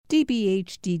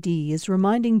DBHDD is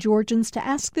reminding Georgians to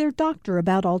ask their doctor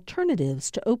about alternatives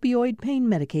to opioid pain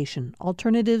medication.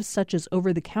 Alternatives such as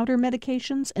over-the-counter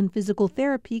medications and physical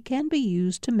therapy can be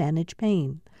used to manage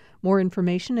pain. More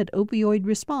information at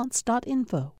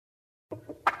opioidresponse.info.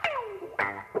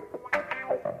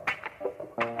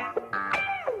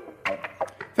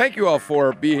 Thank you all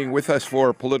for being with us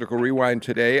for Political Rewind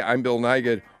today. I'm Bill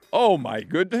Nigut. Oh, my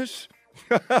goodness.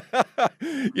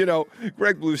 You know,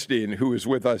 Greg Bluestein, who is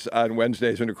with us on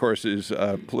Wednesdays and, of course, is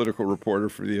a political reporter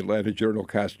for the Atlanta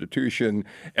Journal-Constitution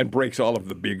and breaks all of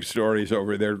the big stories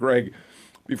over there. Greg,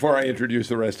 before I introduce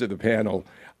the rest of the panel,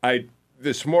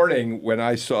 this morning when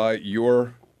I saw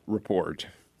your report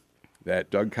that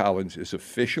Doug Collins is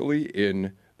officially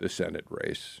in the Senate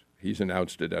race, he's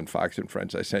announced it on Fox and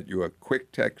Friends, I sent you a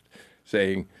quick text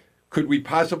saying, could we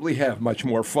possibly have much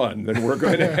more fun than we're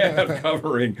going to have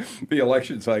covering the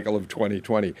election cycle of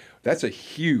 2020? That's a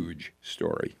huge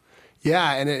story.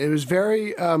 Yeah, and it was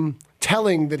very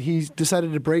telling that he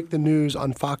decided to break the news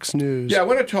on Fox News. Yeah, I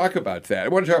want to talk about that. I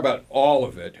want to talk about all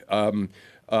of it.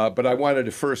 But I wanted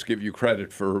to first give you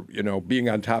credit for, being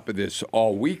on top of this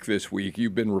all week this week.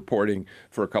 You've been reporting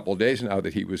for a couple of days now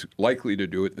that he was likely to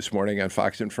do it. This morning on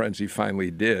Fox and Friends, he finally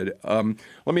did. Let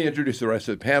me introduce the rest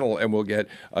of the panel, and we'll get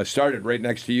started right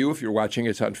next to you. If you're watching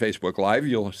us on Facebook Live,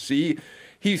 you'll see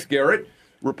Heath Garrett,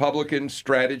 Republican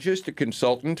strategist, a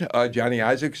consultant. Johnny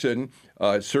Isaacson,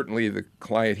 certainly the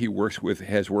client he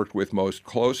has worked with most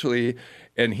closely.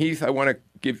 And Heath, I want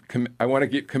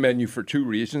to commend you for two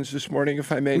reasons this morning,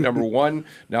 if I may. Number one,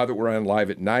 now that we're on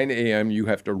live at 9 a.m., you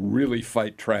have to really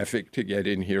fight traffic to get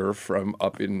in here from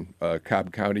up in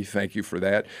Cobb County. Thank you for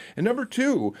that. And number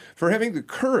two, for having the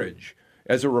courage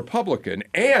as a Republican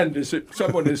and as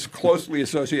someone as closely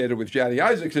associated with Johnny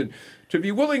Isaacson to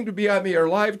be willing to be on the air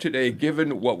live today,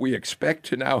 given what we expect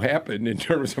to now happen in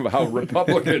terms of how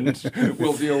Republicans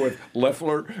will deal with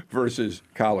Loeffler versus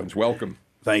Collins. Welcome.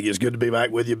 Thank you. It's good to be back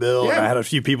with you, Bill. Yeah. I had a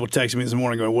few people text me this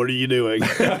morning going, what are you doing?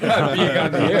 Being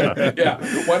on the air.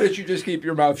 Yeah. Why don't you just keep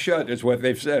your mouth shut is what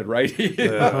they've said, right?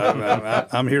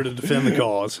 I'm here to defend the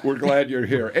cause. We're glad you're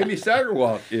here. Amy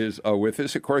Steigerwalt is with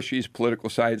us. Of course, she's a political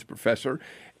science professor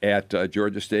at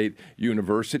Georgia State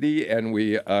University, and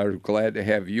we are glad to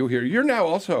have you here. You're now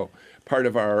also part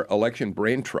of our Election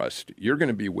Brain Trust. You're going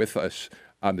to be with us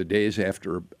on the days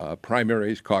after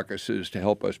primaries, caucuses, to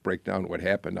help us break down what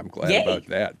happened. I'm glad about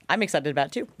that. I'm excited about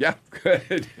it, too. Yeah,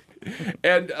 good.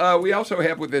 And we also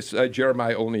have with us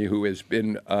Jeremiah Olney, who has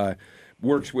been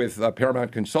works with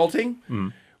Paramount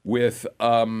Consulting, with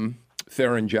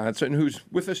Theron Johnson, who's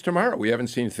with us tomorrow. We haven't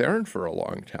seen Theron for a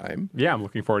long time. Yeah, I'm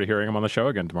looking forward to hearing him on the show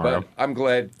again tomorrow. But I'm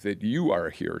glad that you are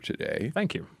here today.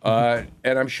 Thank you. And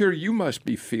I'm sure you must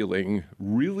be feeling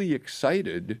really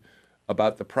excited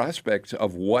about the prospects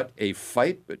of what a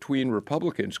fight between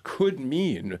Republicans could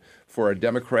mean for a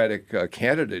Democratic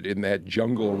candidate in that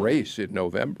jungle race in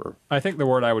November. I think the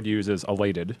word I would use is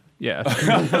elated. Yeah.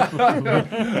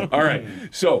 All right.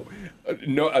 So,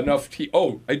 enough.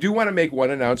 I do want to make one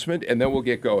announcement, and then we'll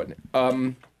get going.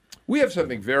 We have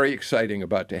something very exciting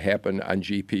about to happen on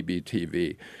GPB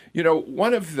TV.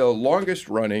 One of the longest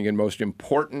running and most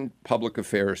important public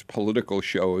affairs political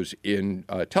shows in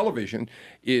television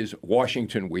is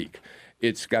Washington Week.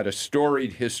 It's got a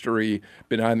storied history,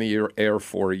 been on the air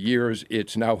for years.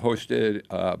 It's now hosted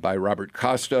by Robert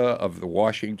Costa of the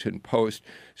Washington Post.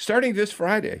 Starting this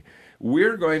Friday,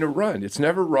 we're going to run. It's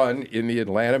never run in the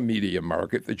Atlanta media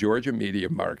market, the Georgia media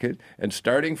market. And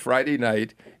starting Friday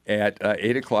night at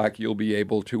 8 o'clock, you'll be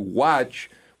able to watch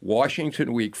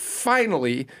Washington Week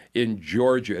finally in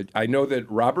Georgia. I know that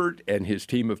Robert and his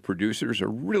team of producers are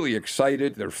really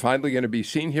excited. They're finally going to be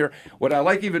seen here. What I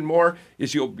like even more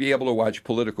is you'll be able to watch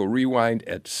Political Rewind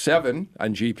at 7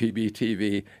 on GPB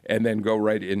TV and then go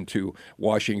right into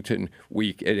Washington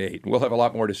Week at 8. We'll have a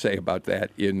lot more to say about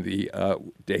that in the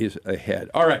days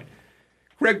ahead. All right,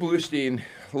 Greg Bluestein,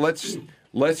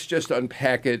 let's just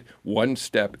unpack it one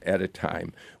step at a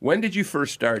time. When did you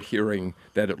first start hearing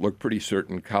that it looked pretty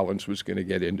certain Collins was going to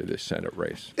get into this Senate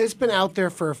race? It's been out there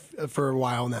for a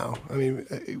while now. I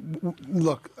mean,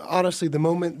 look, honestly, the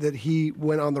moment that he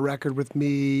went on the record with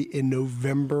me in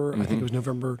November, I think it was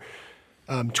November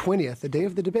 20th, the day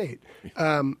of the debate,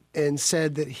 and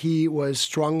said that he was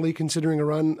strongly considering a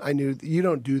run, I knew you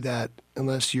don't do that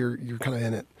unless you're kind of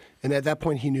in it. And at that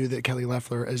point, he knew that Kelly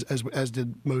Loeffler, as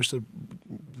did most of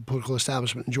the political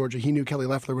establishment in Georgia. He knew Kelly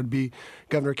Loeffler would be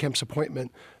Governor Kemp's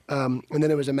appointment. And then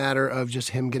it was a matter of just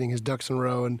him getting his ducks in a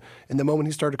row. And the moment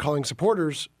he started calling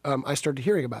supporters, I started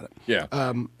hearing about it. Yeah.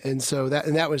 And so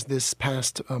that was this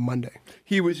past Monday.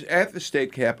 He was at the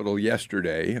state capitol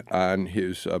yesterday on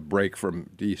his break from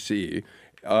D.C.,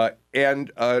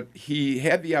 and he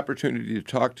had the opportunity to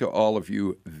talk to all of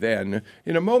you then.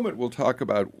 In a moment, we'll talk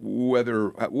about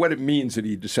what it means that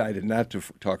he decided not to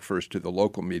talk first to the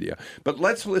local media. But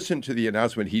let's listen to the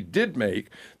announcement he did make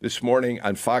this morning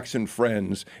on Fox and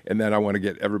Friends, and then I want to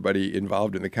get everybody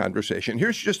involved in the conversation.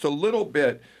 Here's just a little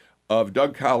bit of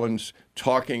Doug Collins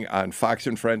talking on Fox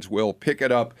and Friends. We'll pick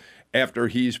it up after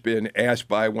he's been asked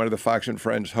by one of the Fox and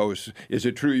Friends hosts, is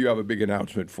it true you have a big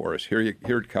announcement for us? Here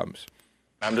it comes.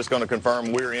 I'm just going to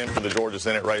confirm we're in for the Georgia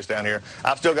Senate race down here.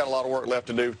 I've still got a lot of work left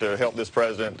to do to help this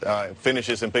president finish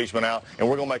this impeachment out, and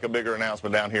we're going to make a bigger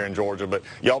announcement down here in Georgia. But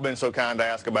y'all been so kind to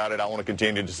ask about it. I want to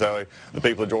continue to say the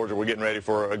people of Georgia, we're getting ready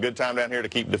for a good time down here to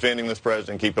keep defending this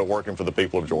president, keep it working for the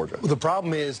people of Georgia. Well, the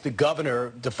problem is the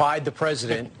governor defied the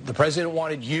president. The president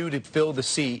wanted you to fill the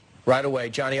seat right away,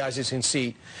 Johnny Isaac's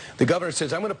seat. The governor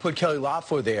says, I'm going to put Kelly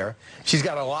Loeffler there. She's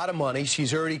got a lot of money.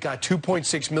 She's already got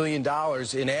 $2.6 million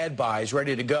in ad buys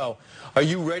ready to go. Are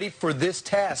you ready for this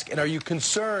task? And are you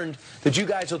concerned that you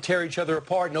guys will tear each other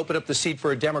apart and open up the seat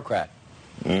for a Democrat?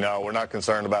 No, we're not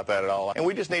concerned about that at all. And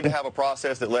we just need to have a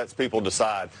process that lets people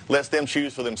decide, lets them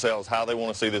choose for themselves how they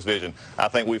want to see this vision. I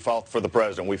think we fought for the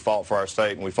president, we fought for our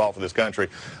state, and we fought for this country.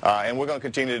 And we're going to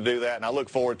continue to do that. And I look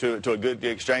forward to a good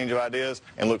exchange of ideas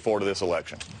and look forward to this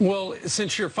election. Well,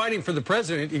 since you're fighting for the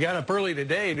president, you got up early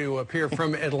today to appear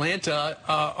from Atlanta.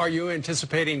 Are you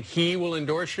anticipating he will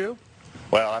endorse you?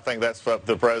 Well, I think that's up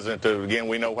to the president to, again,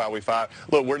 we know how we fight.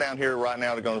 Look, we're down here right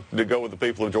now to go with the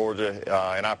people of Georgia,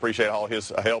 and I appreciate all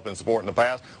his help and support in the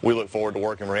past. We look forward to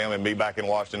working for him and be back in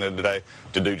Washington today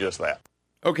to do just that.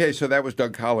 Okay, so that was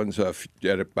Doug Collins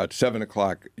at about 7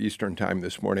 o'clock Eastern time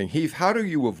this morning. Heath, how do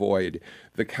you avoid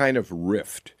the kind of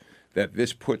rift that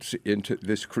this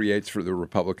creates for the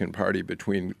Republican Party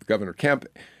between Governor Kemp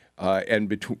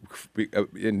and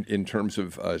in terms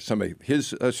of some of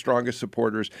his strongest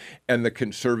supporters and the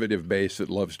conservative base that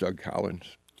loves Doug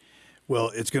Collins?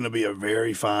 Well, it's going to be a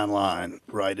very fine line,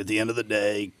 right? At the end of the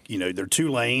day, there are two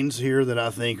lanes here that I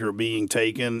think are being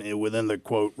taken within the,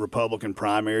 quote, Republican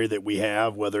primary that we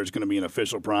have, whether it's going to be an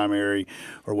official primary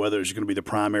or whether it's going to be the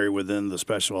primary within the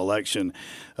special election.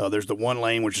 There's the one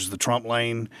lane, which is the Trump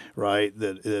lane, right,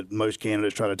 that most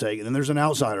candidates try to take. And then there's an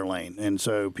outsider lane. And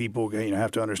so people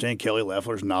have to understand Kelly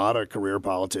Loeffler's not a career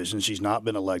politician. She's not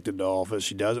been elected to office.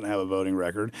 She doesn't have a voting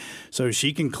record. So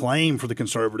she can claim for the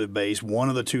conservative base one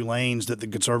of the two lanes that the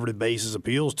conservative base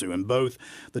appeals to, and both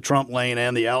the Trump lane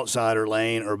and the outsider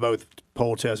lane are both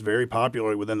poll tests very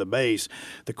popularly within the base.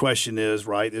 The question is,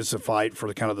 right, it's a fight for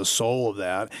the kind of the soul of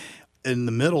that in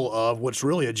the middle of what's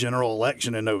really a general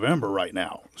election in November right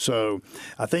now. So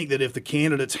I think that if the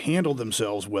candidates handle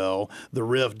themselves well, the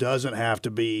rift doesn't have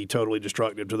to be totally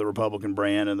destructive to the Republican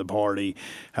brand and the party.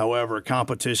 However,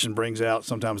 competition brings out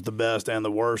sometimes the best and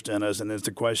the worst in us, and it's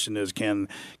the question is, can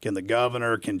the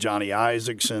governor, can Johnny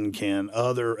Isaacson, can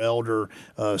other elder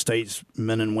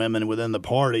statesmen and women within the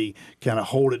party kind of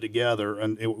hold it together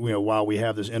and while we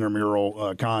have this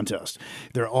intramural contest.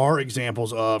 There are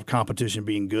examples of competition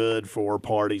being good for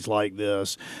parties like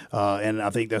this, and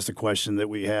I think that's the question that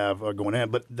we have going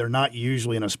in. But they're not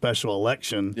usually in a special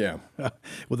election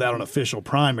without an official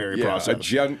primary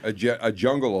process. A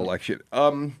jungle election.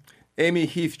 Amy,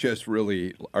 Heath just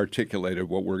really articulated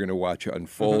what we're going to watch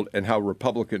unfold and how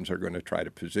Republicans are going to try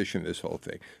to position this whole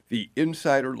thing. The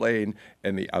insider lane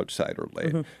and the outsider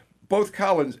lane. Both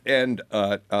Collins and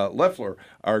Loeffler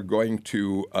are going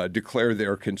to declare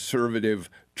their conservative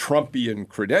Trumpian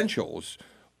credentials,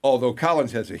 although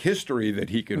Collins has a history that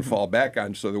he can fall back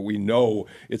on so that we know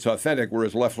it's authentic,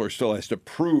 whereas Loeffler still has to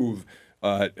prove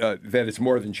that it's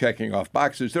more than checking off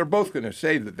boxes. They're both going to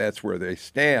say that that's where they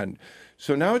stand.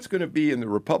 So now it's going to be in the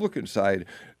Republican side,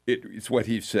 it's what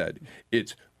he said.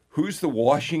 It's who's the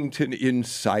Washington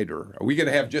insider? Are we going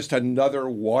to have just another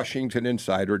Washington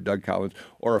insider, Doug Collins,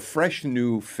 or a fresh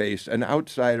new face, an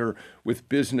outsider with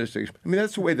business? I mean,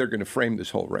 that's the way they're going to frame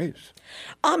this whole race.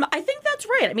 I think that's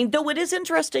right. I mean, though what is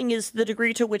interesting is the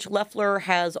degree to which Loeffler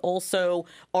has also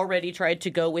already tried to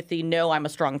go with the no, I'm a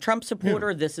strong Trump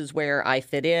supporter. This is where I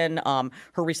fit in. Her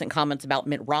recent comments about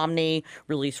Mitt Romney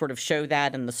really sort of show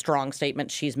that, and the strong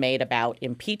statement she's made about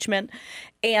impeachment.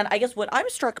 And I guess what I'm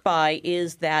struck by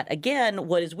is that, again,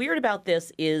 what is weird about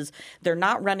this is they're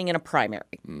not running in a primary.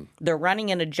 They're running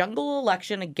in a jungle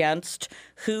election against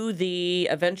who the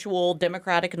eventual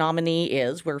Democratic nominee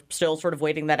is. We're still sort of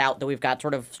waiting that out, though we've got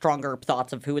sort of stronger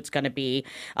thoughts of who it's going to be.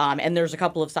 And there's a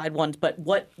couple of side ones. But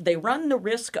what they run the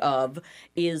risk of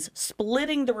is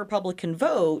splitting the Republican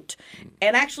vote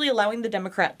and actually allowing the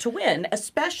Democrat to win,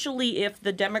 especially if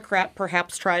the Democrat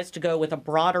perhaps tries to go with a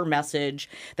broader message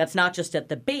that's not just at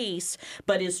the base,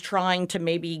 but is trying to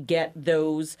maybe get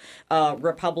those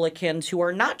Republicans who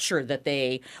are not sure that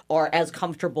they are as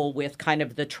comfortable with kind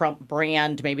of the Trump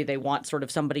brand. Maybe they want sort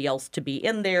of somebody else to be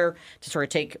in there to sort of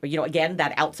take, again,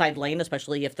 that outside lane,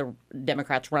 especially if the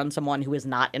Democrats run someone who is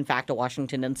not, in fact, a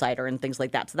Washington insider and things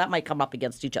like that. So that might come up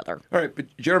against each other. All right, but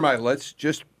Jeremiah, let's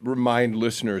just remind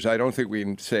listeners, I don't think we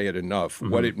can say it enough,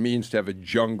 what it means to have a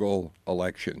jungle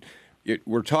election.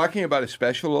 We're talking about a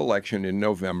special election in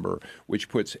November, which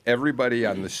puts everybody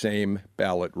on the same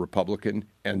ballot, Republican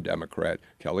and Democrat.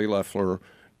 Kelly Loeffler,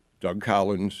 Doug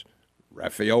Collins,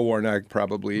 Raphael Warnock,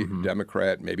 probably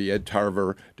Democrat, maybe Ed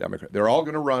Tarver, Democrat. They're all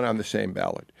going to run on the same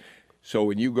ballot. So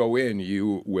when you go in,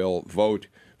 you will vote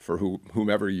for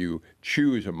whomever you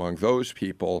choose among those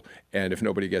people. And if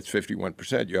nobody gets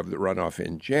 51%, you have the runoff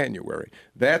in January.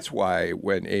 That's why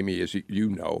when Amy, as you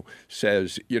know,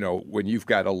 says, when you've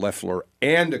got a Loeffler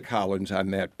and a Collins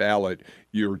on that ballot,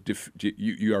 you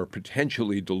are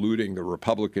potentially diluting the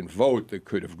Republican vote that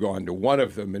could have gone to one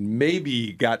of them and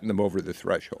maybe gotten them over the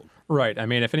threshold. Right. I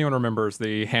mean, if anyone remembers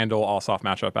the Handel-Ossoff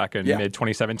matchup back in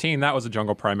mid-2017, that was a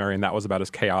jungle primary, and that was about as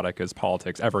chaotic as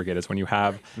politics ever get. Is when you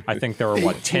have, I think there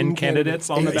were, 10 candidates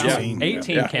on the ballot?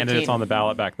 18 candidates on the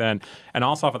ballot back then. And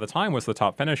Ossoff at the time was the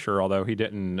top finisher, although he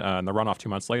didn't, in the runoff 2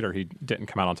 months later, he didn't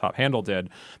come out on top. Handel did.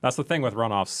 That's the thing with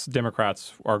runoffs.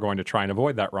 Democrats are going to try and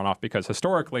avoid that runoff because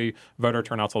historically, voter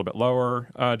turnout's a little bit lower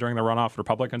during the runoff.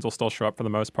 Republicans will still show up for the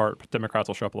most part. Democrats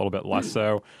will show up a little bit less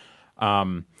so.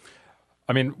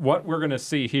 I mean, what we're going to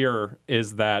see here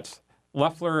is that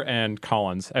Loeffler and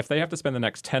Collins, if they have to spend the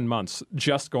next 10 months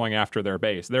just going after their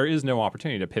base, there is no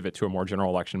opportunity to pivot to a more general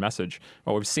election message.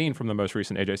 What we've seen from the most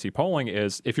recent AJC polling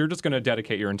is if you're just going to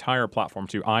dedicate your entire platform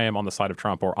to I am on the side of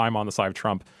Trump or I'm on the side of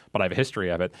Trump, but I have a history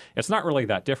of it, it's not really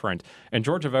that different. And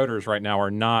Georgia voters right now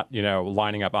are not,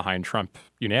 lining up behind Trump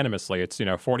unanimously. It's,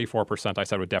 44% I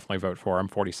said would definitely vote for him.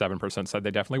 47% said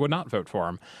they definitely would not vote for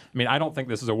him. I mean, I don't think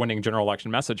this is a winning general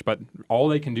election message, but all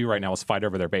they can do right now is fight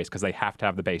over their base because they have to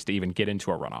have the base to even get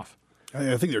into a runoff.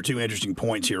 I think there are two interesting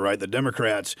points here, right? The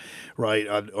Democrats, right,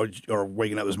 are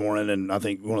waking up this morning, and I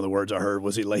think one of the words I heard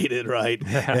was elated, right,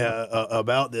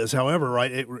 about this. However,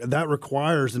 right, that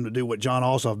requires them to do what John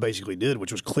Ossoff basically did,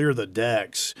 which was clear the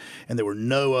decks, and there were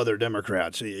no other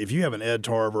Democrats. If you have an Ed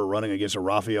Tarver running against a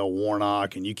Raphael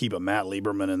Warnock, and you keep a Matt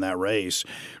Lieberman in that race,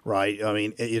 right, I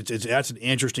mean, that's an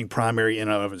interesting primary in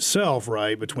and of itself,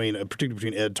 right, particularly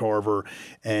between Ed Tarver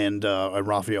and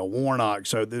Raphael Warnock.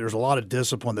 So there's a lot of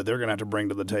discipline that they're going to have to bring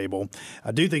to the table.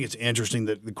 I do think it's interesting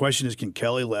that the question is, can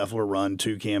Kelly Loeffler run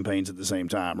two campaigns at the same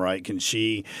time, right? Can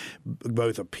she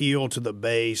both appeal to the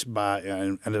base by,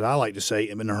 and as I like to say,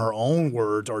 in her own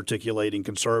words, articulating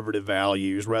conservative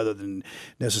values rather than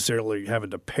necessarily having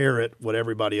to parrot what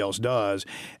everybody else does?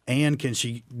 And can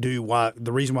she do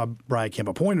the reason why Brian Kemp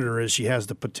appointed her is she has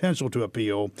the potential to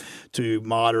appeal to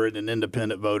moderate and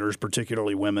independent voters,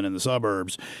 particularly women in the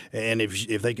suburbs. And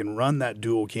if they can run that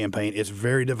dual campaign, it's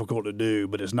very difficult to do,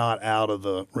 but it's not out of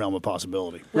the realm of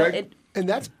possibility. Right. And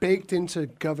that's baked into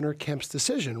Governor Kemp's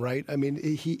decision, right? I mean,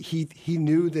 he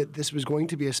knew that this was going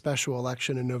to be a special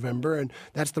election in November, and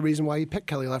that's the reason why he picked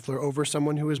Kelly Loeffler over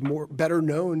someone who is better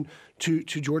known to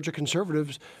Georgia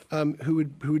conservatives, who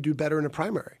would do better in a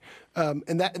primary.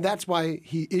 And that's why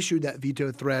he issued that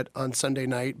veto threat on Sunday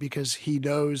night, because he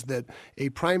knows that a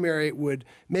primary would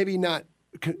maybe not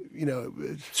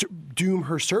doom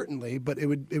her certainly, but it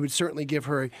would certainly give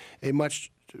her a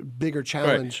much bigger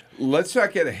challenge. Right. Let's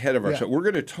not get ahead of ourselves. We're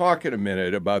going to talk in a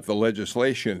minute about the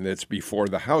legislation that's before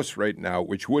the House right now,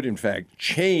 which would in fact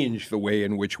change the way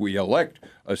in which we elect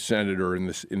a senator in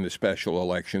the special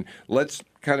election. Let's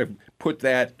kind of put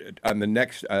that on the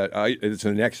next it's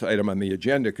the next item on the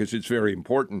agenda because it's very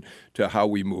important to how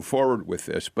we move forward with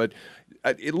this. But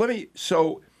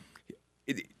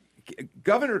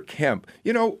Governor Kemp,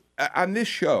 on this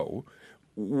show,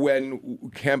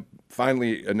 when Kemp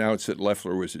finally announced that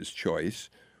Loeffler was his choice,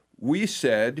 we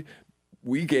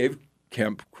gave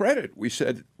Kemp credit. We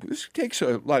said, this takes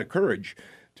a lot of courage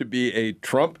to be a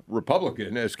Trump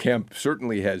Republican, as Kemp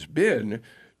certainly has been,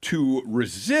 to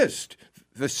resist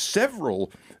the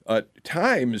several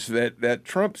times that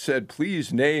Trump said,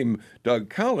 please name Doug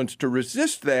Collins, to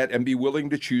resist that and be willing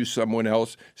to choose someone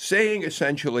else, saying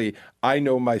essentially, I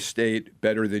know my state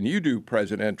better than you do,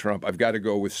 President Trump. I've got to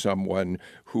go with someone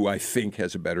who I think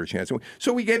has a better chance.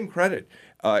 So we gave him credit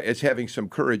as having some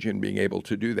courage in being able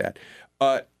to do that.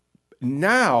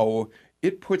 Now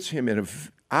it puts him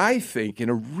I think, in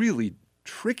a really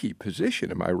tricky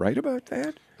position. Am I right about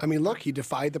that? I mean, look, he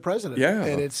defied the president. Yeah.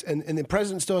 And the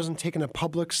president still hasn't taken a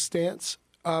public stance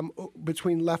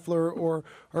between Loeffler or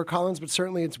Collins, but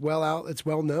certainly it's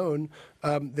well known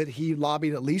that he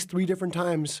lobbied at least 3 different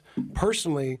times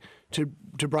personally to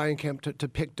Brian Kemp to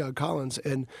pick Doug Collins.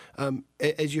 And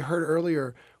as you heard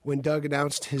earlier, when Doug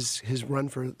announced his run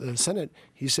for the Senate,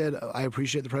 he said, I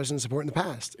appreciate the president's support in the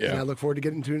past, and I look forward to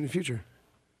getting to it in the future.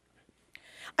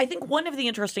 I think one of the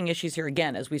interesting issues here,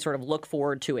 again, as we sort of look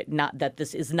forward to it, not that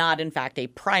this is not, in fact, a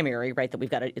primary, right, that we've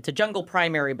got it's a jungle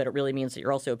primary, but it really means that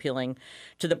you're also appealing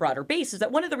to the broader base, is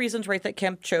that one of the reasons, right, that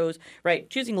Kemp chose, right,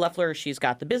 choosing Loeffler, she's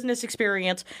got the business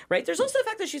experience, right? There's also the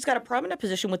fact that she's got a prominent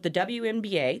position with the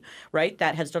WNBA, right,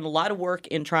 that has done a lot of work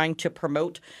in trying to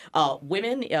promote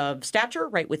women of stature,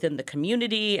 right, within the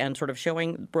community and sort of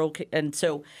showing, and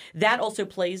so that also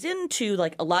plays into,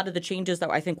 like, a lot of the changes that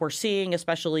I think we're seeing,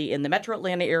 especially in the Metro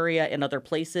Atlanta area and other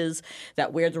places,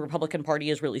 that where the Republican Party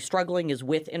is really struggling is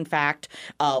with, in fact,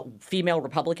 female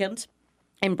Republicans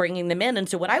and bringing them in. And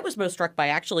so what I was most struck by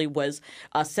actually was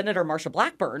Senator Marsha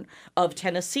Blackburn of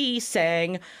Tennessee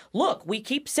saying, look, we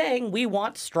keep saying we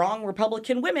want strong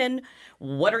Republican women.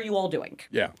 What are you all doing?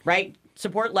 Yeah. Right?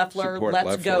 Support Loeffler.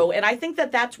 Let's go. And I think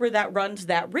that that's where that runs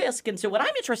that risk. And so what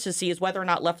I'm interested to see is whether or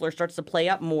not Loeffler starts to play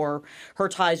up more her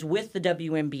ties with the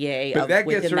WNBA. But that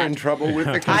gets her in trouble with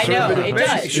the conservative I know, it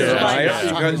does.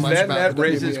 Because then that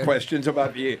raises questions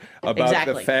about the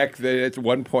fact that at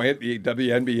one point the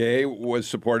WNBA was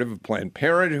supportive of Planned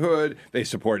Parenthood. They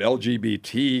support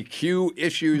LGBTQ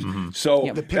issues.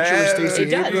 So the picture of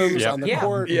Stacey Abrams on the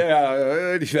court.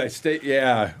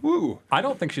 Woo. I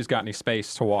don't think she's got any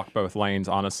space to walk both lanes,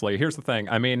 honestly. Here's the thing.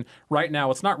 I mean, right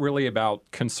now, it's not really about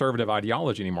conservative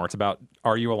ideology anymore. It's about,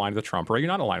 are you aligned with Trump or are you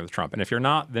not aligned with Trump? And if you're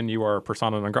not, then you are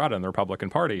persona non grata in the Republican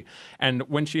Party. And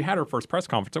when she had her first press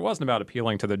conference, it wasn't about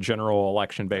appealing to the general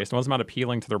election base. It wasn't about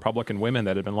appealing to the Republican women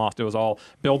that had been lost. It was all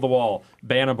build the wall,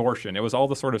 ban abortion. It was all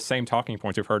the sort of same talking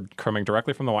points we've heard coming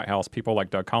directly from the White House. People like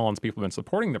Doug Collins, people have been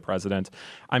supporting the president.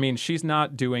 I mean, she's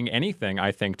not doing anything,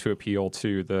 I think, to appeal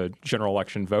to the general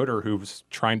election voter who's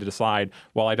trying to decide,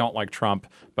 well, I don't like Trump,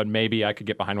 but maybe I could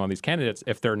get behind one of these candidates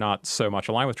if they're not so much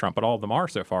aligned with Trump, but all of them are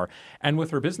so far. And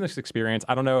with her business experience,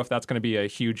 I don't know if that's going to be a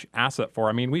huge asset for her.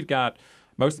 I mean, we've got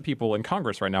most of the people in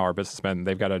Congress right now are businessmen.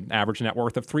 They've got an average net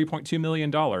worth of $3.2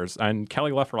 million. And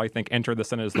Kelly Loeffler, I think, entered the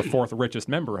Senate as the 4th richest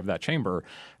member of that chamber.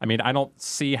 I mean, I don't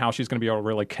see how she's going to be able to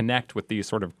really connect with these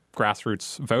sort of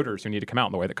grassroots voters who need to come out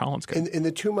in the way that Collins could. In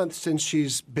the 2 months since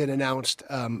she's been announced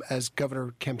as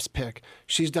Governor Kemp's pick,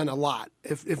 she's done a lot.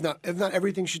 If not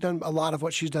everything she's done, a lot of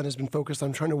what she's done has been focused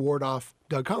on trying to ward off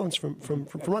Doug Collins from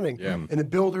running and to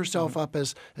build herself up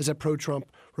as a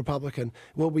pro-Trump Republican.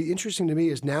 What will be interesting to me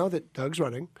is now that Doug's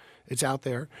running, it's out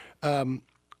there,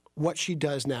 what she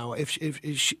does now. If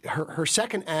her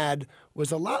second ad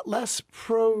was a lot less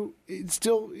pro, it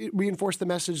still reinforced the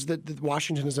message that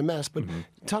Washington is a mess, but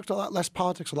talked a lot less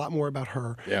politics, a lot more about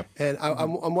her. Yeah. And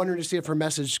I'm wondering to see if her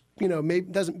message,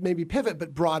 doesn't maybe pivot,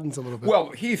 but broadens a little bit.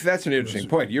 Well, Heath, that's an interesting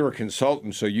point. You're a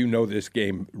consultant, so you know this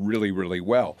game really, really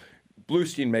well.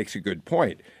 Bluestein makes a good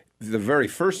point. The very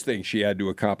first thing she had to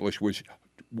accomplish was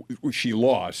she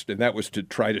lost, and that was to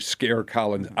try to scare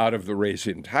Collins out of the race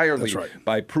entirely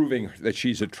by proving that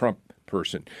she's a Trump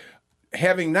person.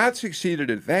 Having not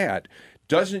succeeded at that,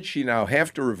 doesn't she now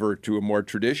have to revert to a more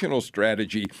traditional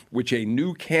strategy, which a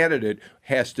new candidate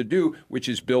has to do, which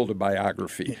is build a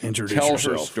biography, tell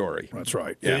her story? That's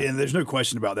right. Yeah. And there's no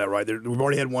question about that, right? We've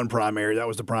already had one primary. That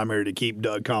was the primary to keep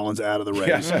Doug Collins out of the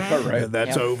race.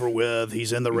 That's over with.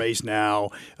 He's in the race now.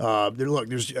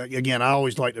 Again, I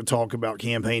always like to talk about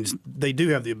campaigns. They do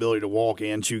have the ability to walk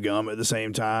and chew gum at the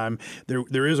same time.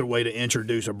 There is a way to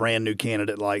introduce a brand new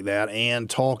candidate like that and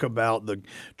talk about the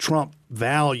Trump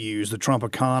values, the Trump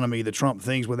economy, the Trump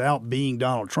things without being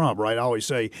Donald Trump, right? I always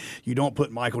say you don't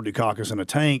put Michael Dukakis in a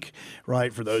tank,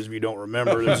 right? For those of you who don't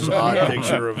remember, this is an odd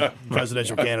picture of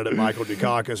presidential candidate Michael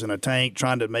Dukakis in a tank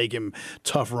trying to make him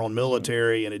tougher on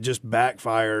military, and it just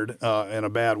backfired in a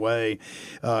bad way.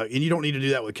 And you don't need to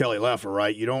do that with Kelly Loeffler,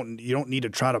 right? You don't need to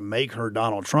try to make her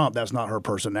Donald Trump. That's not her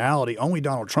personality. Only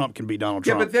Donald Trump can be Donald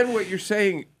Trump. Yeah, but then what you're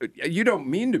saying, you don't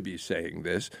mean to be saying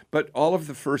this, but all of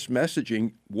the first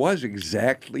messaging was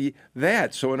exactly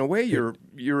that. So in a way, you're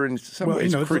you're in some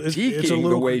ways it's critiquing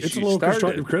the way she started. It's a little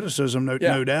constructive criticism, no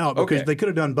doubt, because they could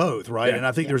have done both, right? Yeah. And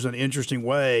I think there's an interesting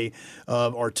way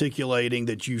of articulating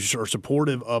that you are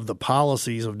supportive of the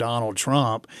policies of Donald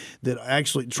Trump, that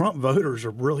actually Trump voters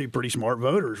are really pretty smart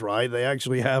voters, right? They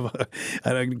actually have,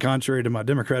 contrary to my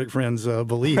Democratic friends'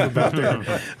 belief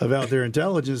about their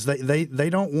intelligence, they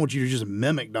don't want you to just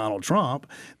mimic Donald Trump.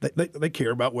 They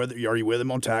care about whether are you with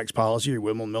him on tax policy, are you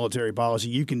with him on military policy.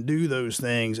 You can do those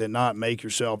things and not make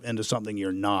yourself into something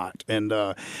you're not. And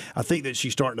I think that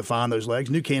she's starting to find those legs.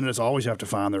 New candidates always have to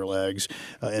find their legs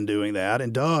in doing that.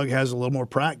 And Doug has a little more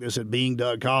practice at being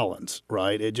Doug Collins,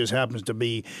 right? It just happens to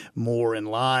be more in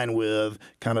line with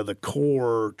kind of the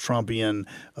core Trumpian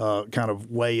kind of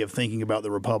way of thinking about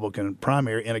the Republican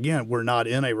primary. And again, we're not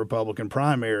in a Republican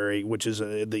primary, which is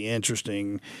the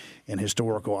interesting and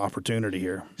historical opportunity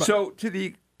here. So to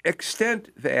the extent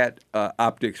that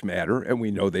optics matter, and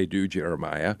we know they do,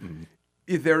 Jeremiah,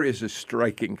 there is a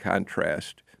striking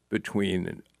contrast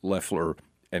between Loeffler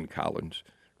and Collins.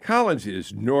 Collins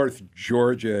is North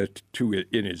Georgia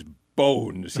in his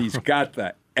bones. He's got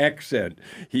the accent.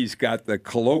 He's got the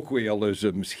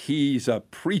colloquialisms. He's a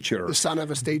preacher. The son of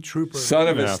a state trooper. Son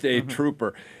of a state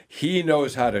trooper. He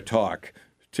knows how to talk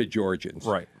to Georgians.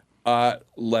 Right.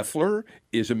 Loeffler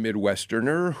is a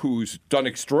Midwesterner who's done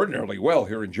extraordinarily well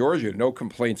here in Georgia. No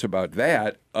complaints about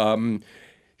that.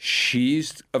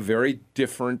 She's a very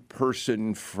different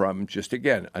person from just,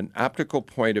 again, an optical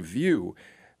point of view.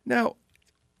 Now,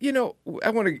 I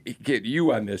want to get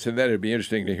you on this, and then it'd be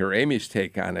interesting to hear Amy's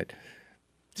take on it.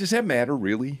 Does that matter,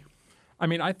 really? I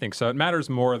mean, I think so. It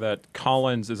matters more that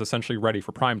Collins is essentially ready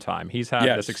for prime time. He's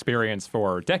had this experience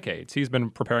for decades. He's been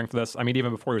preparing for this. I mean,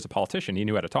 even before he was a politician, he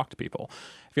knew how to talk to people.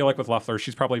 I feel like with Loeffler,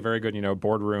 she's probably very good,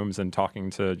 boardrooms and talking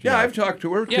to. I've talked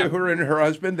to her, her and her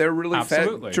husband. They're really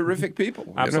terrific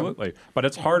people. Absolutely. But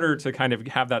it's harder to kind of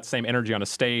have that same energy on a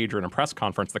stage or in a press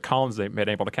conference that Collins has been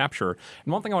able to capture.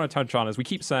 And one thing I want to touch on is we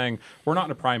keep saying we're not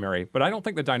in a primary, but I don't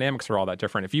think the dynamics are all that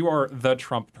different. If you are the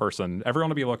Trump person, everyone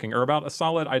will be looking, or about a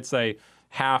solid, I'd say,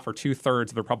 half or 2/3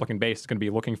 of the Republican base is going to be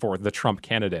looking for the Trump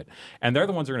candidate. And they're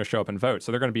the ones who are going to show up and vote. So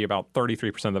they're going to be about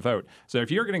 33% of the vote. So if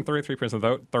you're getting 33% of the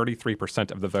vote, 33%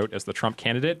 of the vote is the Trump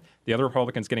candidate. The other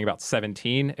Republicans getting about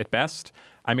 17 at best.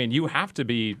 I mean, you have to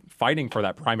be fighting for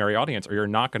that primary audience or you're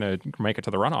not going to make it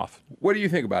to the runoff. What do you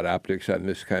think about optics on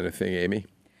this kind of thing, Amy?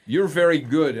 You're very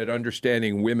good at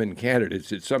understanding women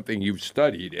candidates. It's something you've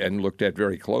studied and looked at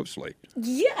very closely.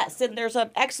 Yes, and there's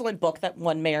an excellent book that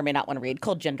one may or may not want to read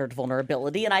called Gendered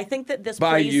Vulnerability, and I think that this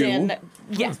by plays you. in.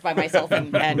 Yes, by myself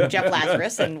and Jeff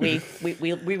Lazarus, and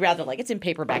we rather like it's in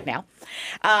paperback now.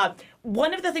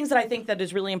 One of the things that I think that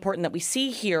is really important that we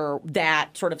see here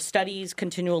that sort of studies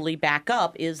continually back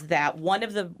up is that one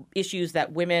of the issues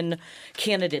that women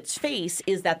candidates face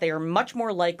is that they are much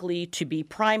more likely to be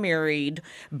primaried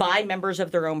by members of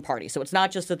their own party. So it's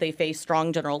not just that they face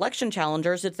strong general election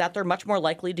challengers, it's that they're much more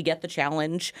likely to get the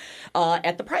challenge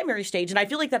at the primary stage. And I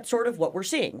feel like that's sort of what we're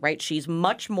seeing, right? She's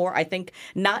much more, I think,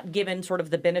 not given sort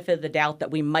of the benefit of the doubt that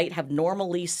we might have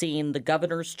normally seen the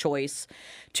governor's choice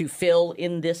to fill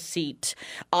in this seat.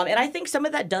 And I think some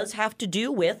of that does have to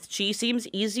do with she seems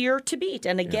easier to beat.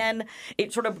 And again,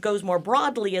 it sort of goes more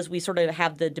broadly as we sort of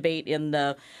have the debate in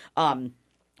the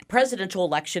presidential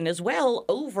election as well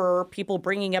over people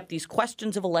bringing up these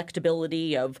questions of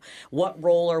electability, of what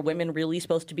role are women really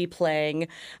supposed to be playing.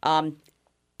 In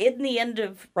the end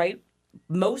of,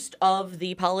 most of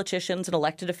the politicians and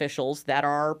elected officials that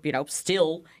are,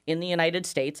 still in the United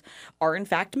States are in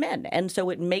fact men. And so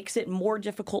it makes it more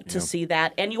difficult to see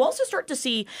that. And you also start to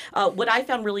see what I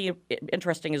found really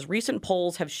interesting is recent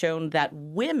polls have shown that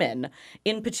women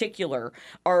in particular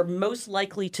are most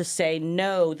likely to say,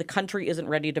 no, the country isn't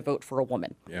ready to vote for a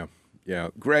woman. Yeah.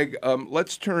 Greg,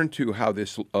 let's turn to how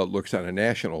this looks on a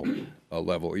national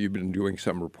level. You've been doing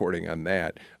some reporting on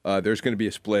that. There's going to be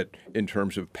a split in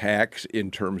terms of PACs,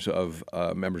 in terms of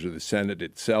members of the Senate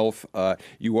itself.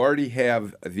 You already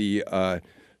have the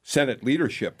Senate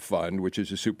Leadership Fund, which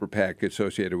is a super PAC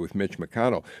associated with Mitch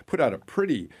McConnell, put out a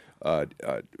pretty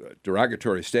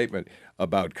derogatory statement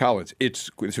about Collins.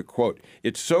 It's a quote.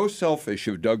 "It's so selfish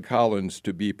of Doug Collins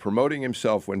to be promoting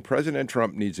himself when President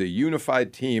Trump needs a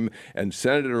unified team and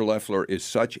Senator Loeffler is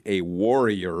such a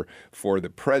warrior for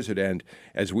the president.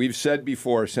 As we've said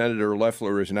before, Senator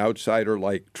Loeffler is an outsider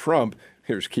like Trump."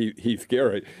 Here's Heath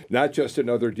Garrett. "Not just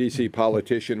another D.C.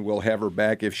 politician. Will have her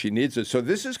back if she needs it." So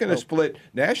this is going to split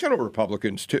national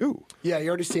Republicans, too. Yeah, you're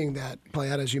already seeing that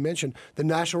play out, as you mentioned. The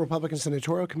National Republican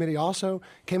Senatorial Committee also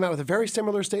came out with a very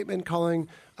similar statement calling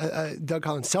Doug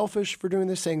Collins selfish for doing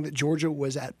this, saying that Georgia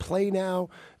was in play now.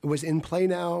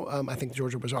 I think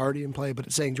Georgia was already in play, but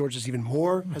it's saying Georgia's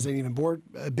has an even more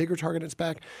bigger target on its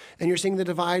back. And you're seeing the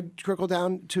divide trickle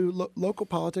down to local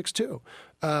politics too.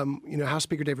 House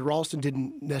Speaker David Ralston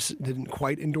didn't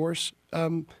quite endorse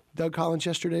Doug Collins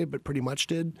yesterday, but pretty much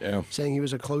did, saying he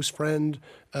was a close friend,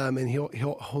 and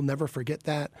he'll never forget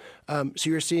that. So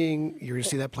you're going to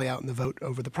see that play out in the vote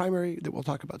over the primary that we'll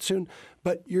talk about soon.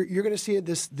 But you're going to see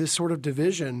this sort of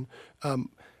division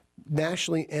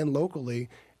nationally and locally.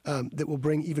 That will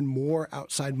bring even more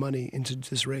outside money into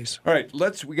this race. All right,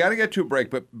 we got to get to a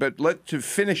break, but to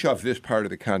finish off this part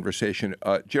of the conversation,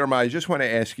 Jeremiah, I just want to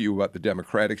ask you about the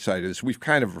Democratic side of this. We've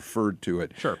kind of referred to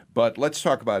it, sure, but let's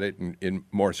talk about it in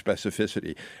more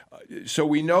specificity. So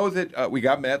we know that we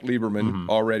got Matt Lieberman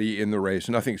already in the race.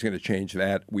 Nothing's going to change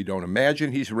that. We don't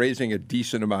imagine he's raising a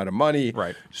decent amount of money,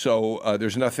 right? So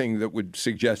there's nothing that would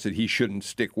suggest that he shouldn't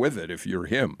stick with it if you're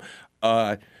him.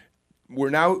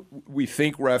 We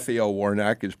think Raphael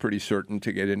Warnock is pretty certain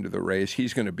to get into the race.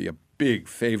 He's going to be a big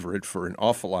favorite for an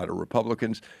awful lot of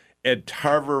Republicans. Ed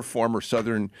Tarver, former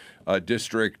Southern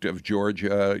District of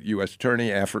Georgia U.S. Attorney,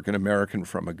 African-American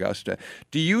from Augusta.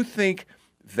 Do you think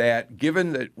that,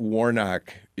 given that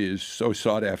Warnock is so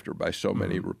sought after by so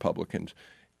many Republicans,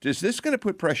 is this going to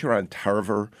put pressure on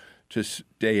Tarver to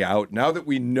stay out? Now that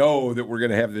we know that we're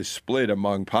going to have this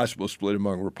possible split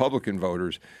among Republican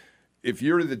voters, if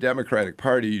you're the Democratic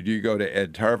Party, do you go to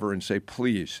Ed Tarver and say,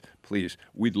 please,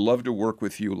 we'd love to work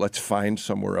with you. Let's find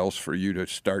somewhere else for you to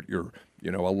start your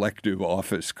elective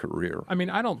office career? I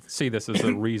mean, I don't see this as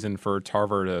a reason for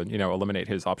Tarver to, eliminate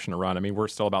his option to run. I mean, we're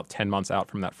still about 10 months out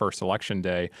from that first election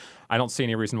day. I don't see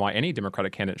any reason why any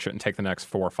Democratic candidate shouldn't take the next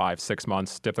 4, 5, 6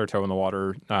 months, dip their toe in the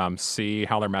water, see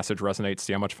how their message resonates,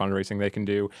 see how much fundraising they can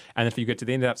do. And if you get to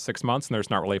the end of that 6 months and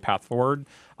there's not really a path forward,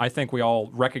 I think we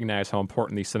all recognize how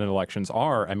important these Senate elections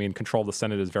are. I mean, control of the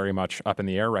Senate is very much up in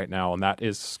the air right now, and that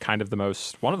is kind of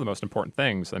one of the most important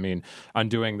things. I mean,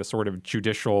 undoing the sort of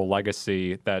judicial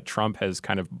legacy that Trump has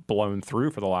kind of blown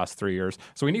through for the last 3 years.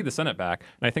 So we need the Senate back,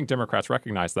 and I think Democrats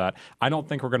recognize that. I don't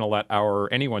think we're going to let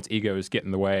anyone's egos get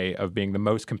in the way of being the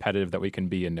most competitive that we can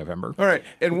be in November. All right,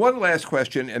 and one last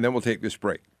question, and then we'll take this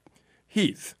break.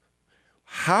 Heath,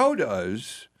 how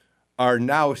does our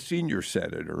now senior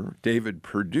senator, David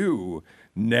Perdue,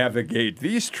 navigate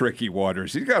these tricky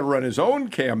waters? He's got to run his own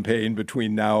campaign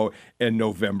between now and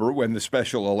November, when the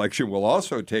special election will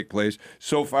also take place.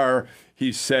 So far,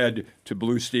 he's said to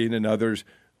Bluestein and others,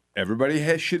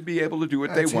 everybody should be able to do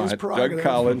what they want. Doug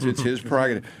Collins, it's his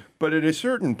prerogative. But at a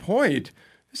certain point,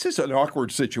 this is an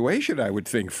awkward situation, I would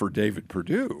think, for David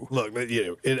Perdue. Look,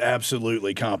 it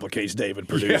absolutely complicates David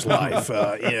Perdue's life.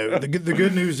 The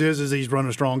good news is he's run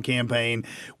a strong campaign.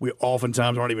 We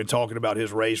oftentimes aren't even talking about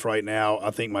his race right now.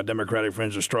 I think my Democratic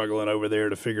friends are struggling over there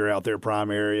to figure out their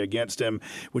primary against him,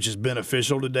 which is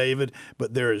beneficial to David.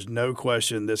 But there is no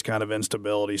question this kind of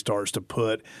instability starts to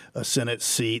put a Senate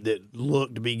seat that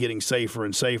looked to be getting safer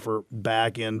and safer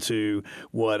back into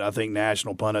what I think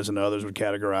national pundits and others would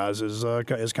categorize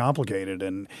as complicated,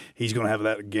 and he's going to have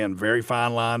that, again, very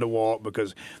fine line to walk,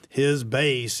 because his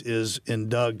base is in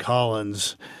Doug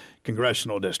Collins'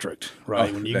 congressional district,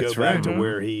 right? When you go back to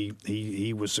where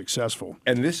he was successful.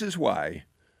 And this is why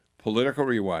Political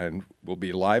Rewind will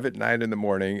be live at 9 in the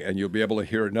morning, and you'll be able to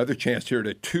hear another chance here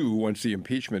at 2 once the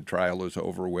impeachment trial is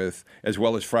over with, as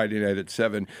well as Friday night at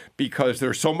 7, because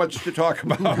there's so much to talk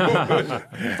about.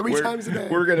 3 times a day.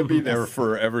 We're going to be there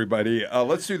for everybody.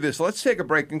 Let's do this. Let's take a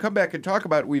break and come back and talk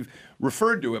about it. We've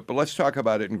referred to it, but let's talk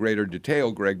about it in greater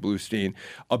detail, Greg Bluestein.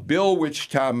 A bill which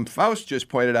Tom Faust just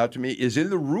pointed out to me is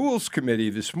in the Rules Committee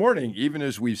this morning, even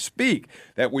as we speak,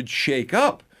 that would shake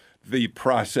up the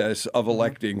process of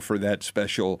electing for that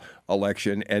special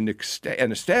election and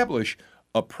establish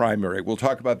a primary. We'll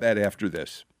talk about that after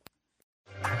this.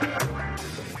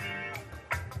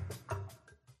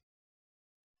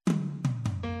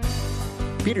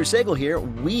 Peter Sagal here.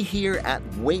 We here at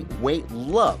Wait,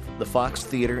 love the Fox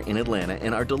Theater in Atlanta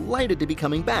and are delighted to be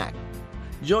coming back.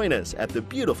 Join us at the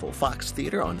beautiful Fox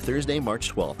Theater on Thursday,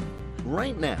 March 12th.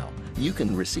 Right now, you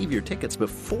can receive your tickets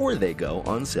before they go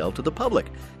on sale to the public.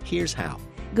 Here's how.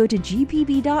 Go to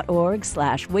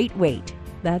gpb.org/wait.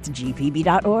 That's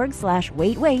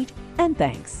gpb.org/wait, and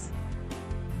thanks.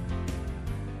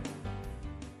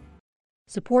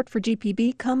 Support for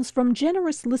GPB comes from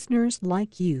generous listeners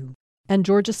like you. And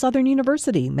Georgia Southern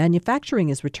University. Manufacturing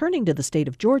is returning to the state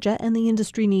of Georgia, and the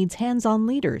industry needs hands-on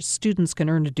leaders. Students can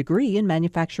earn a degree in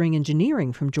manufacturing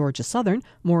engineering from Georgia Southern.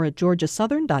 More at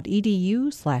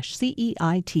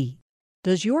georgiasouthern.edu/CEIT.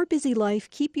 Does your busy life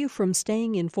keep you from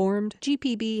staying informed?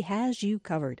 GPB has you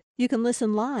covered. You can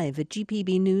listen live at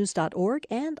gpbnews.org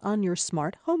and on your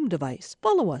smart home device.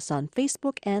 Follow us on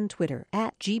Facebook and Twitter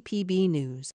at GPB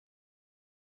News.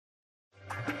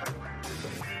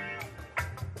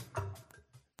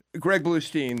 Greg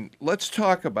Bluestein, let's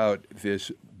talk about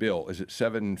this bill. Is it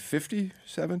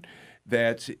 757?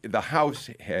 That the House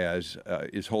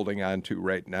is holding on to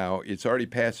right now. It's already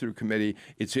passed through committee.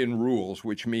 It's in rules,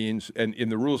 which means, and in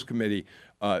the Rules Committee,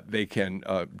 they can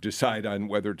decide on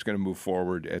whether it's going to move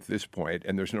forward at this point,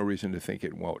 and there's no reason to think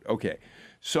it won't. Okay,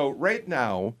 so right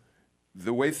now,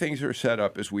 the way things are set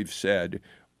up, as we've said,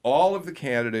 all of the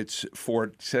candidates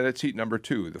for Senate seat number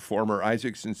 2, the former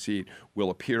Isaacson seat, will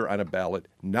appear on a ballot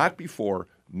not before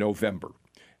November.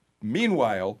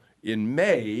 Meanwhile, in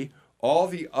May, all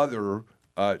the other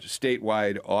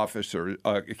statewide officers,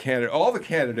 all the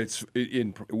candidates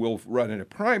will run in a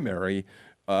primary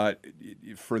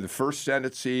for the first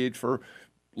Senate seat, for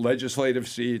legislative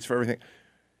seats, for everything.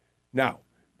 Now,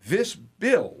 this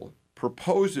bill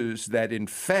proposes that, in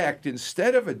fact,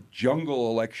 instead of a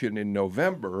jungle election in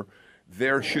November,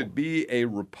 there should be a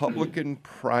Republican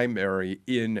primary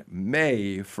in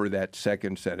May for that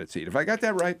second Senate seat. Have I got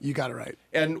that right? You got it right.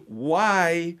 And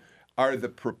why are the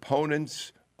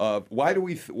proponents of why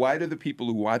do the people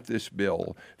who want this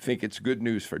bill think it's good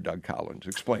news for Doug Collins?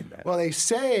 Explain that. Well, they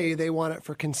say they want it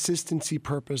for consistency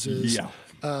purposes. Yeah.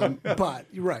 But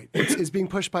you're right. It's being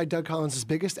pushed by Doug Collins'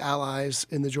 biggest allies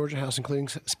in the Georgia House, including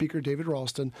Speaker David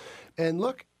Ralston. And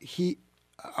look, the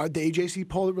AJC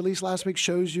poll that released last week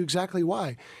shows you exactly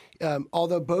why.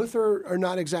 Although both are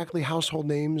not exactly household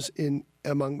names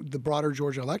among the broader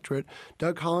Georgia electorate,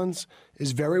 Doug Collins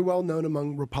is very well known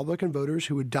among Republican voters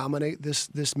who would dominate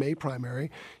this May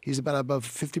primary. He's about above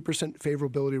 50%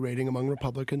 favorability rating among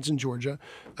Republicans in Georgia,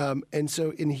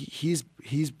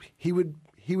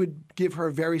 he would give her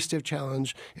a very stiff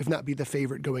challenge, if not be the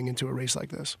favorite going into a race like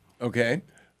this. Okay.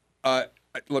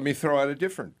 Let me throw out a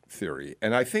different theory.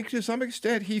 And I think to some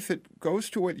extent, Heath, it goes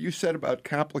to what you said about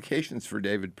complications for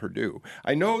David Perdue.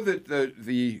 I know that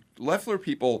the Loeffler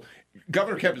people,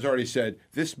 Governor Kemp has already said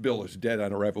this bill is dead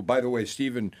on arrival. By the way,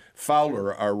 Stephen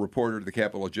Fowler, our reporter at the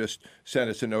Capitol, just sent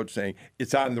us a note saying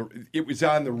it was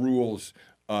on the rules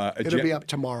agenda. It'll be up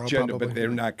tomorrow, probably. But they're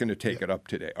not going to take it up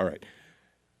today. All right.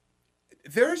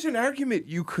 There's an argument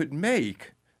you could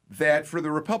make that for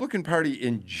the Republican Party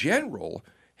in general,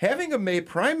 having a May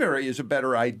primary is a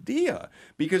better idea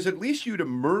because at least you'd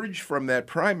emerge from that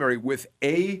primary with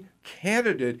a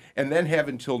candidate and then have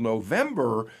until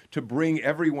November to bring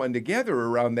everyone together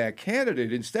around that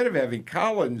candidate instead of having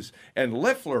Collins and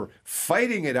Loeffler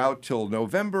fighting it out till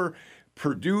November,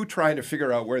 Perdue trying to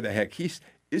figure out where the heck he's.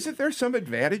 Isn't there some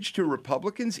advantage to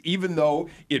Republicans, even though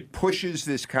it pushes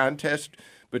this contest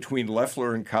between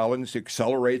Loeffler and Collins,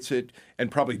 accelerates it,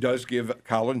 and probably does give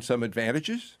Collins some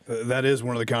advantages? That is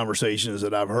one of the conversations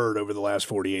that I've heard over the last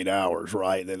 48 hours,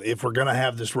 right? That if we're going to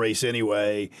have this race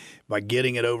anyway, by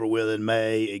getting it over with in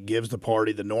May, it gives the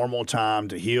party the normal time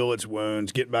to heal its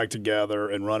wounds, get back together,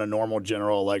 and run a normal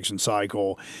general election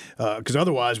cycle. Because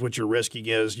otherwise, what you're risking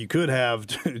is you could have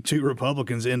two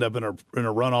Republicans end up in a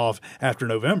runoff after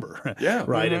November, yeah,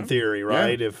 right? Mm-hmm. In theory,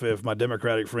 right? Yeah. If my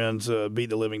Democratic friends beat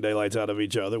the living daylights out of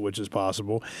each other, which is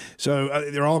possible. So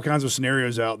there are all kinds of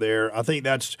scenarios out there. I think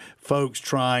that's folks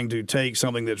trying to take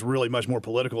something that's really much more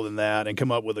political than that and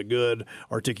come up with a good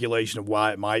articulation of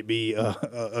why it might be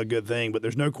a good thing. But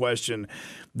there's no question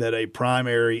that a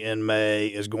primary in May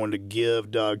is going to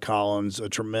give Doug Collins a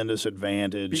tremendous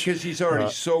advantage because he's already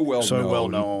so well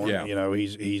known. Yeah. You know,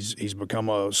 he's become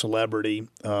a celebrity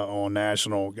on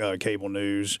national cable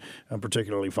news,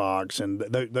 particularly Fox, and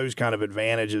those kind of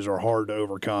advantages are hard to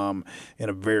overcome in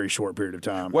a very short period of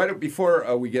time.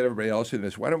 Before we get everybody else in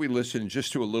this, why don't we listen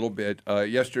just to a little bit?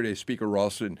 Yesterday, Speaker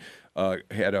Ralston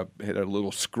had a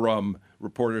little scrum.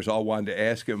 Reporters all wanted to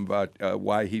ask him about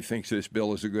why he thinks this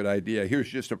bill is a good idea. Here's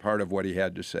just a part of what he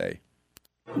had to say.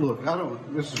 Look,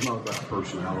 this is not about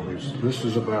personalities. This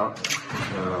is about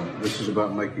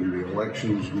making the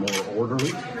elections more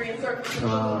orderly,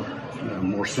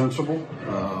 more sensible,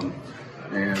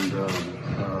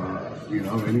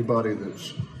 anybody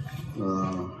that's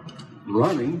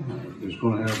running is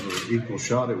going to have an equal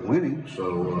shot at winning.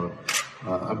 So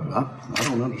I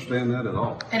don't understand that at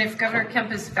all. And if Governor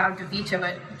Kemp is vowed to veto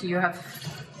it, do you have?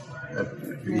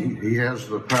 He has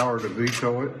the power to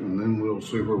veto it, and then we'll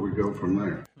see where we go from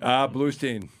there.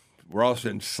 Bluestein, We're all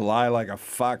saying sly like a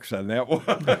fox on that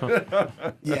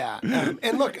one. Yeah,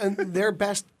 and look, their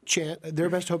best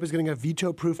hope is getting a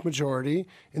veto-proof majority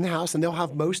in the House, and they'll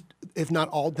have most, if not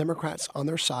all, Democrats on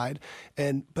their side.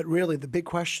 But really, the big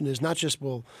question is not just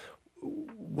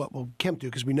what will Kemp do,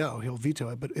 because we know he'll veto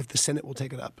it, but if the Senate will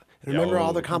take it up. And remember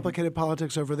all the complicated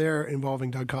politics over there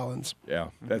involving Doug Collins. Yeah,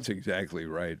 that's exactly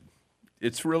right.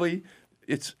 It's really,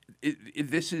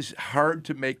 this is hard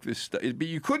to make this stuff.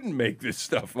 You couldn't make this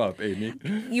stuff up, Amy.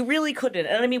 You really couldn't.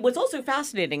 And I mean, what's also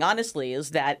fascinating, honestly,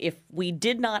 is that if we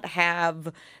did not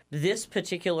have this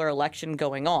particular election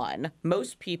going on,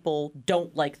 most people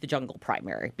don't like the jungle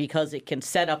primary because it can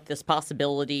set up this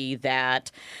possibility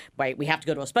that, right, we have to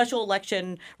go to a special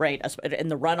election, right, in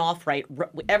the runoff, right,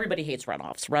 everybody hates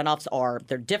runoffs. Runoffs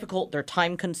they're difficult, they're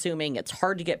time consuming, it's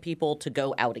hard to get people to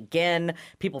go out again.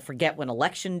 People forget when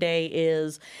election day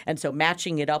is, and so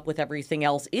matching it up with everything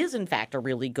else is, in fact, a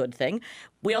really good thing.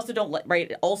 We also don't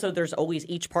also there's always,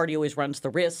 each party always runs the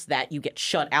risk that you get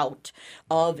shut out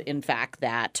of, in fact,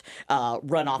 that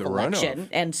runoff election.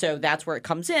 And so that's where it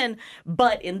comes in.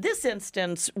 But in this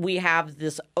instance, we have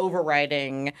this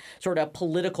overriding sort of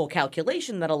political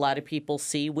calculation that a lot of people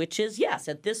see, which is, yes,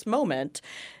 at this moment,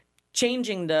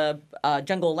 changing the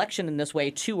jungle election in this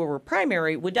way to a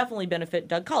primary would definitely benefit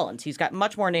Doug Collins. He's got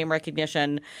much more name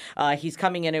recognition. He's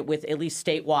coming in it with, at least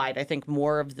statewide, I think,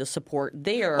 more of the support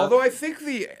there. Although I think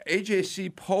the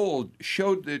AJC poll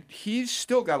showed that he's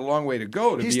still got a long way to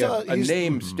go to be a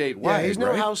name statewide. Yeah, he's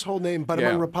no right? household name, but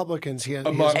among Republicans, he has.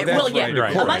 Among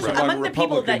the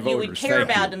people that you would care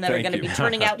about and that are going to be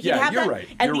turning out, he'd have that. Right.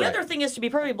 And the other thing is, to be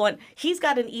perfectly blunt, he's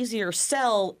got an easier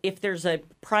sell if there's a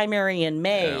primary in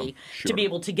May. Sure. To be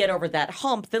able to get over that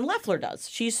hump than Loeffler does.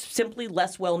 She's simply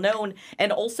less well known,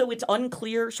 and also it's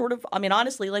unclear, sort of. I mean,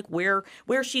 honestly, like where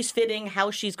she's fitting, how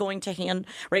she's going to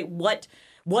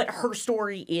what her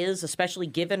story is, especially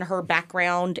given her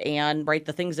background and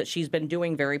the things that she's been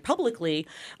doing very publicly.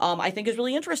 I think is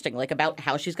really interesting, like about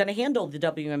how she's going to handle the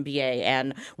WNBA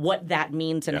and what that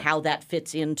means and how that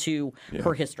fits into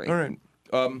her history. All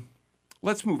right.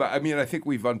 Let's move on. I mean, I think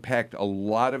we've unpacked a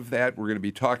lot of that. We're going to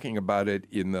be talking about it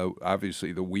in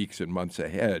obviously the weeks and months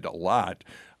ahead a lot.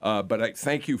 But I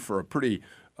thank you for a pretty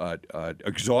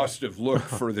exhaustive look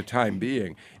for the time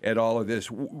being at all of this.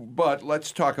 But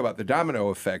let's talk about the domino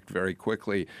effect very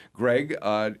quickly. Greg,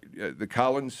 the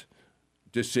Collins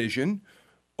decision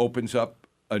opens up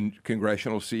a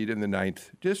congressional seat in the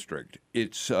 9th District.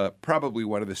 It's probably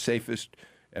one of the safest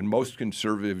and most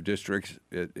conservative districts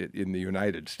in the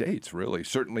United States, really.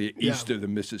 Certainly east of the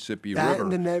Mississippi River. And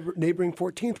the neighboring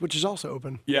 14th, which is also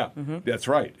open. Yeah, that's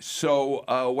right. So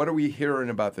what are we hearing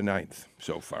about the 9th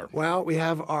so far? Well, we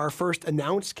have our first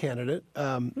announced candidate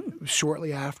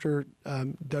shortly after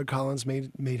Doug Collins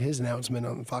made his announcement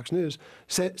on Fox News.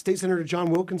 State Senator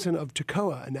John Wilkinson of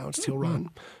Toccoa announced he'll run.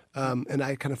 And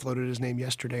I kind of floated his name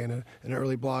yesterday in an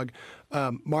early blog.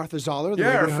 Martha Zoller,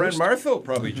 our friend Martha will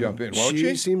probably jump in, won't she?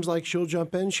 She seems like she'll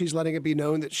jump in. She's letting it be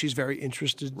known that she's very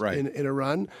interested in a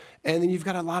run. And then you've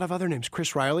got a lot of other names.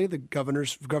 Chris Riley,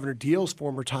 Governor Deal's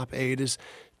former top aide, is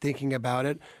thinking about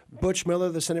it. Butch Miller,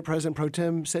 the Senate President Pro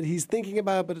Tem, said he's thinking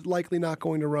about it, but likely not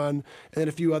going to run. And then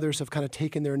a few others have kind of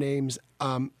taken their names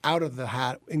out of the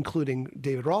hat, including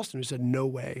David Ralston, who said, no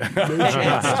way, no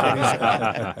chance. That's what he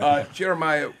said.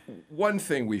 Jeremiah, one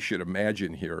thing we should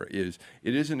imagine here is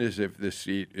it isn't as if this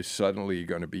seat is suddenly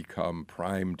going to become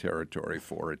prime territory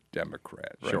for a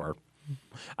Democrat. Right? Sure.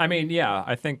 I mean, yeah,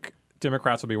 I think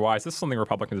Democrats will be wise. This is something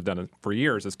Republicans have done for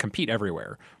years, is compete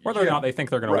everywhere. Whether or not they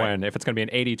think they're going to win, if it's going to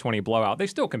be an 80-20 blowout, they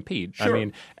still compete. Sure. I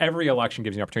mean, every election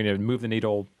gives you an opportunity to move the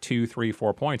needle 2, 3,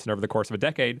 4 points, and over the course of a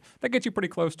decade, that gets you pretty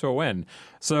close to a win.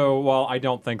 So while I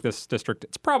don't think this district,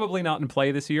 it's probably not in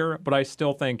play this year, but I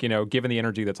still think, given the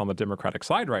energy that's on the Democratic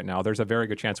side right now, there's a very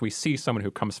good chance we see someone who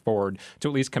comes forward to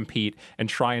at least compete and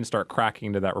try and start cracking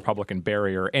into that Republican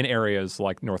barrier in areas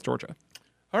like North Georgia.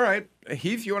 All right.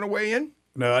 Heath, you want to weigh in?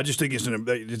 No, I just think it's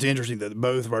interesting that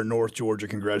both of our North Georgia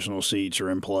congressional seats are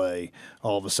in play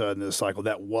all of a sudden this cycle.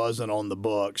 That wasn't on the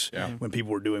books when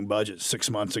people were doing budgets 6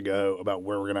 months ago about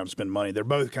where we're going to have to spend money. They're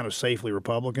both kind of safely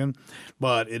Republican,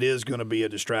 but it is going to be a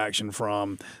distraction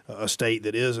from a state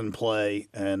that is in play.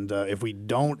 And if we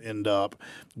don't end up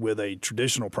with a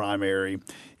traditional primary, and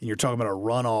you're talking about a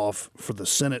runoff for the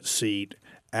Senate seat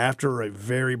after a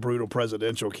very brutal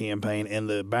presidential campaign, and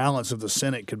the balance of the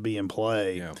Senate could be in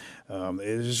play.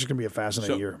 It's just going to be a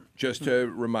fascinating year. Just to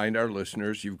remind our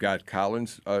listeners, you've got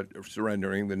Collins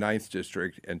surrendering the 9th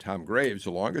District, and Tom Graves,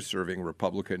 the longest-serving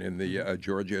Republican in the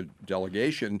Georgia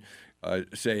delegation,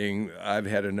 saying, I've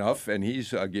had enough, and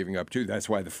he's giving up too. That's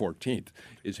why the 14th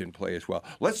is in play as well.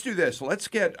 Let's do this. Let's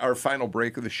get our final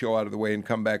break of the show out of the way and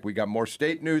come back. We got more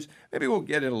state news. Maybe we'll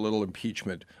get in a little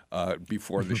impeachment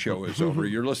before the show is over.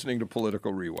 You're listening to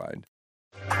Political Rewind.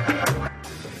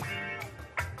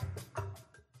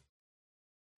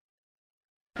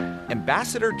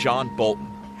 Ambassador John Bolton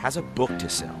has a book to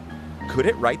sell. Could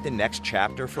it write the next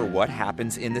chapter for what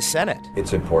happens in the Senate?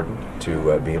 It's important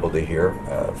to be able to hear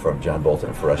from John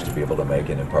Bolton for us to be able to make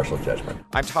an impartial judgment.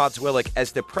 I'm Todd Zwillick.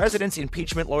 As the president's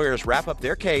impeachment lawyers wrap up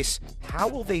their case, how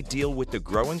will they deal with the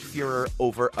growing furor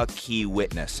over a key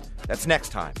witness? That's next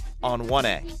time on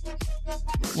 1A.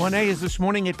 1A is this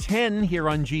morning at 10 here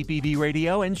on GPB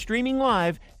Radio and streaming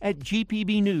live at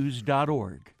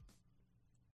gpbnews.org.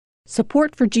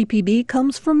 Support for GPB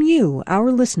comes from you,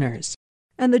 our listeners.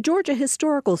 And the Georgia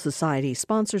Historical Society,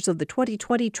 sponsors of the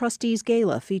 2020 Trustees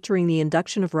Gala featuring the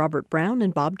induction of Robert Brown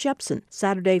and Bob Jepson,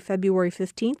 Saturday, February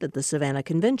 15th at the Savannah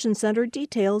Convention Center.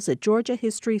 Details at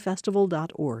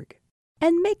georgiahistoryfestival.org.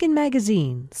 And Macon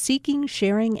Magazine, seeking,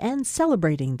 sharing, and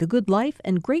celebrating the good life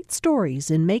and great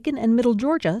stories in Macon and Middle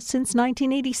Georgia since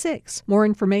 1986. More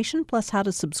information plus how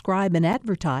to subscribe and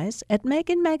advertise at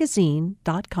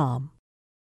maconmagazine.com.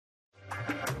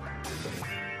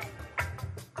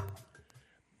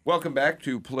 Welcome back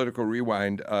to Political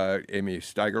Rewind. Amy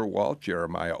Steigerwalt,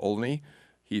 Jeremiah Olney,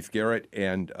 Heath Garrett,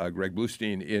 and Greg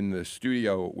Bluestein in the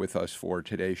studio with us for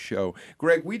today's show.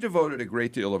 Greg, we devoted a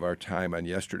great deal of our time on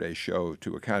yesterday's show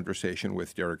to a conversation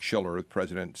with Derek Schiller, the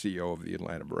president and CEO of the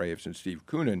Atlanta Braves, and Steve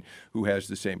Koonin, who has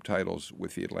the same titles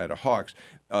with the Atlanta Hawks.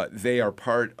 They are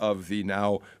part of the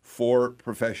now 4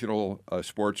 professional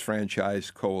sports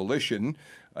franchise coalition.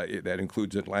 That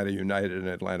includes Atlanta United and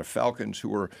Atlanta Falcons,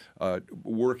 who are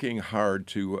working hard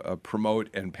to promote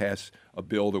and pass a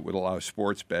bill that would allow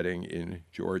sports betting in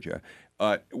Georgia.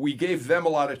 We gave them a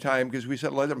lot of time because we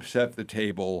said, let them set the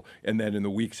table, and then in the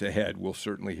weeks ahead, we'll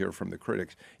certainly hear from the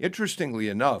critics. Interestingly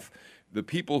enough, the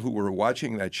people who were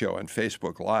watching that show on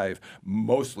Facebook Live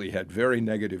mostly had very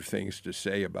negative things to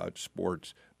say about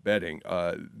sports betting.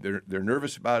 They're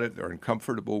nervous about it. They're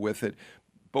uncomfortable with it.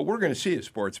 But we're going to see a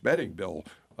sports betting bill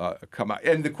come out.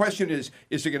 And the question is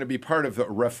it going to be part of a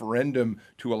referendum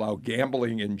to allow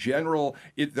gambling in general?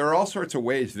 There are all sorts of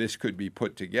ways this could be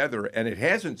put together, and it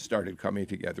hasn't started coming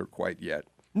together quite yet.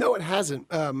 No, it hasn't.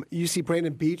 You see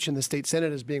Brandon Beach in the state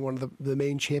Senate as being one of the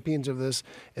main champions of this,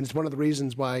 and it's one of the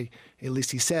reasons why, at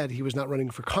least he said, he was not running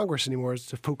for Congress anymore, is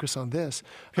to focus on this.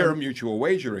 Pari-mutuel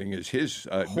wagering is his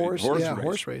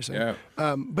horse racing. Yeah.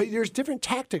 But there's different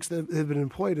tactics that have been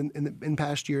employed in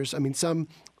past years. I mean, some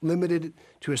limited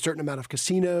to a certain amount of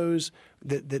casinos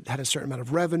that had a certain amount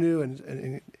of revenue,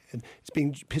 and it's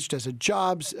being pitched as a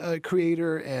jobs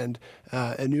creator and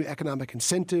a new economic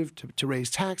incentive to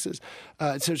raise taxes.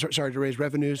 To raise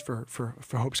revenues for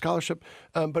Hope Scholarship.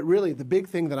 But really, the big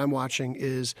thing that I'm watching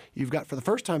is you've got, for the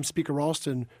first time, Speaker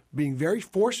Ralston being very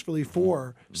forcefully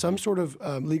for some sort of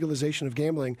legalization of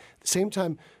gambling. At the same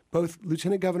time, both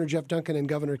Lieutenant Governor Jeff Duncan and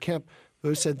Governor Kemp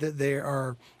both said that they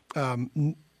are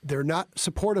they're not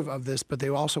supportive of this, but they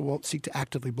also won't seek to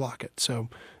actively block it. So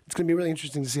it's going to be really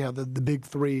interesting to see how the big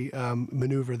three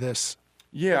maneuver this.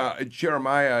 Yeah,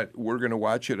 Jeremiah, we're going to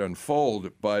watch it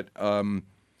unfold, but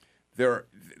there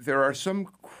are some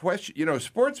questions. You know,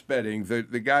 sports betting,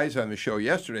 the guys on the show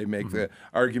yesterday make the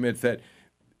argument that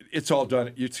it's all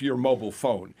done. It's your mobile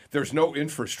phone. There's no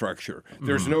infrastructure.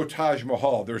 There's no Taj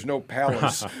Mahal. There's no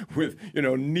palace with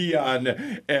neon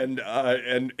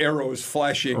and arrows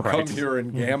flashing. Right. Come here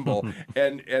and gamble.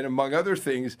 and among other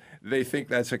things, they think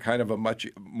that's a kind of a much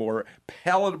more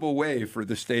palatable way for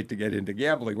the state to get into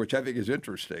gambling, which I think is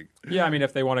interesting. Yeah, I mean,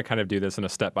 if they want to kind of do this in a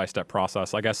step-by-step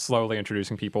process, I guess slowly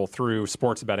introducing people through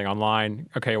sports betting online.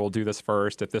 Okay, we'll do this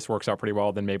first. If this works out pretty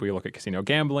well, then maybe we look at casino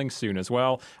gambling soon as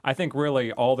well. I think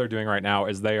really all they're doing right now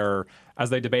is as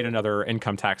they debate another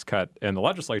income tax cut in the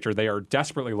legislature, they are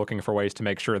desperately looking for ways to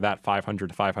make sure that $500 to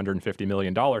 $550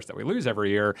 million that we lose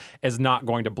every year is not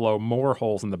going to blow more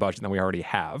holes in the budget than we already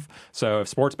have. So if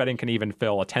sports betting can even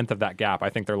fill a tenth of that gap,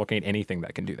 I think they're looking at anything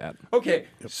that can do that. Okay,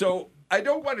 so I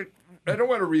don't want to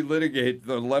relitigate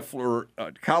the Loeffler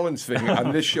Collins thing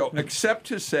on this show, except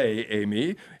to say,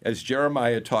 Amy, as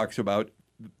Jeremiah talks about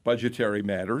budgetary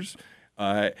matters,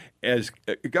 as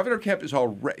Governor Kemp is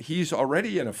he's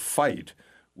already in a fight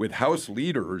with House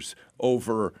leaders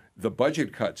over the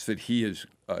budget cuts that he is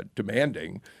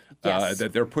demanding,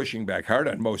 that they're pushing back hard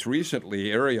on. Most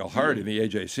recently, Ariel Hart in the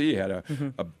AJC had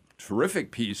a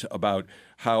terrific piece about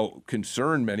how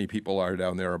concerned many people are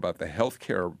down there about the health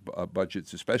care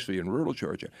budgets, especially in rural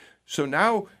Georgia. So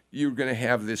now you're going to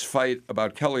have this fight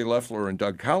about Kelly Loeffler and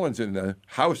Doug Collins in the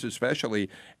House especially,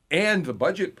 and the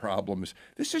budget problems.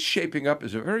 This is shaping up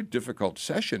as a very difficult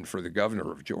session for the governor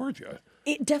of Georgia.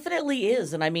 It definitely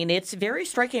is. And I mean, it's very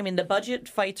striking. I mean, the budget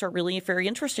fights are really very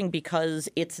interesting because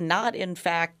it's not, in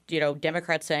fact,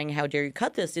 Democrats saying, how dare you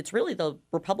cut this? It's really the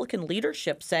Republican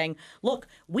leadership saying, look,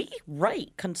 we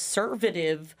write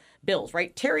conservative bills,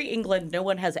 right? Terry England, no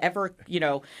one has ever,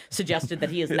 suggested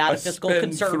that he is not a fiscal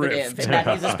conservative and that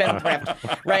he's a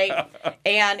spendthrift, right?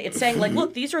 And it's saying, like,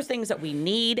 look, these are things that we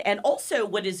need. And also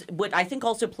what I think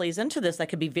also plays into this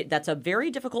that's a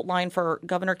very difficult line for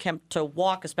Governor Kemp to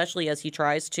walk, especially as he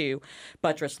tries to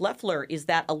buttress Loeffler, is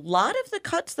that a lot of the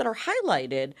cuts that are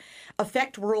highlighted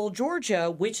affect rural Georgia,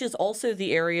 which is also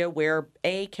the area where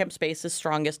A, Kemp's base is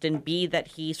strongest, and B, that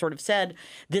he sort of said,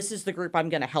 this is the group I'm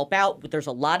going to help out. But there's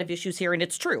a lot of issues here, and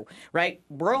it's true, right?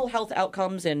 Rural health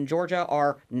outcomes in Georgia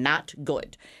are not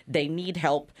good. They need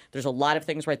help. There's a lot of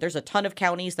things, right? There's a ton of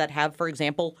counties that have, for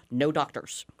example, no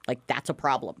doctors. Like, that's a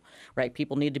problem, right?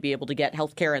 People need to be able to get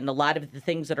health care and a lot of the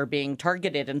things that are being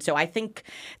targeted. And so I think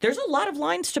there's a lot of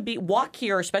lines to walk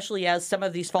here, especially as some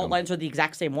of these fault lines are the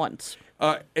exact same ones.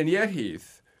 And yet,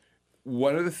 Heath,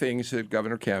 one of the things that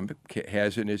Governor Kemp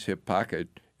has in his hip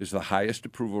pocket is the highest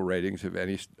approval ratings of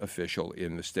any official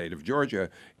in the state of Georgia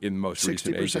in the most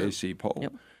 60%. Recent AJC poll.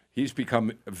 Yep. He's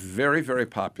become very, very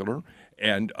popular,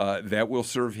 and that will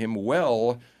serve him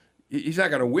well. He's not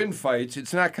going to win fights.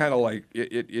 It's not kind of like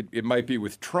it might be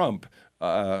with Trump,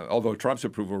 although Trump's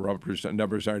approval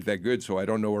numbers aren't that good, so I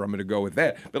don't know where I'm going to go with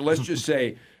that. But let's just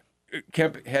say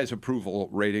Kemp has approval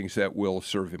ratings that will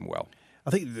serve him well. I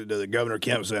think the Governor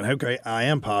Kemp saying, okay, I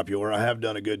am popular. I have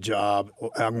done a good job.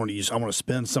 I want to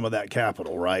spend some of that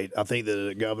capital, right? I think that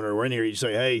the governor, we're in here, you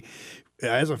say, hey,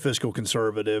 as a fiscal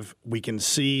conservative, we can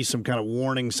see some kind of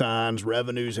warning signs.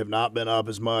 Revenues have not been up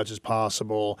as much as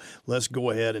possible. Let's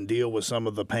go ahead and deal with some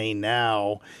of the pain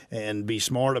now and be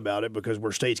smart about it, because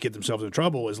where states get themselves in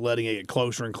trouble is letting it get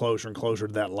closer and closer and closer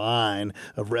to that line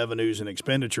of revenues and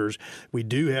expenditures. We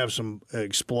do have some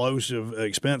explosive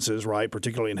expenses, right,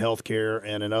 particularly in health care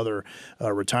and in other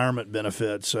retirement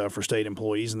benefits for state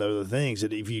employees and other things.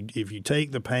 That if you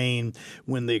take the pain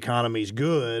when the economy's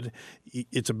good,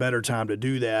 it's a better time to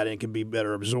do that and can be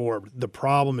better absorbed. The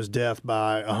problem is death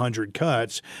by 100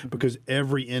 cuts, because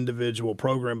every individual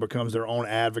program becomes their own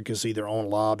advocacy, their own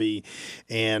lobby.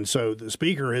 And so the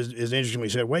speaker has interestingly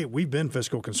said, wait, we've been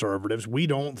fiscal conservatives. We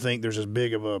don't think there's as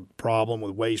big of a problem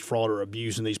with waste, fraud, or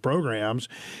abuse in these programs.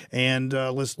 And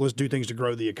let's do things to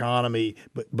grow the economy.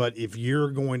 But if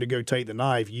you're going to go take the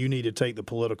knife, you need to take the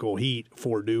political heat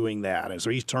for doing that. And so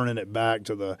he's turning it back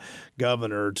to the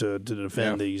governor to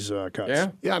defend these cuts.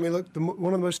 Yeah, I mean, look,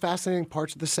 one of the most fascinating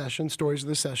parts of the session, stories of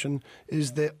the session,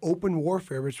 is the open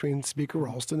warfare between Speaker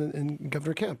Ralston and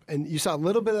Governor Kemp. And you saw a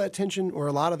little bit of that tension, or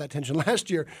a lot of that tension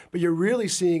last year, but you're really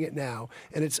seeing it now.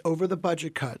 And it's over the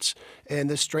budget cuts and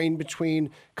the strain between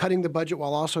cutting the budget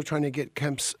while also trying to get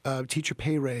Kemp's teacher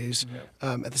pay raise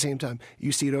at the same time.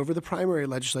 You see it over the primary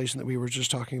legislation that we were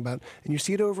just talking about, and you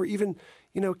see it over even,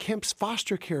 Kemp's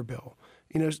foster care bill.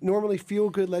 Normally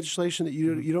feel-good legislation that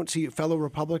you don't see fellow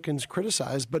Republicans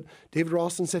criticize, but David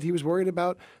Ralston said he was worried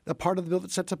about the part of the bill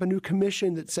that sets up a new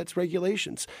commission that sets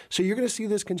regulations. So you're going to see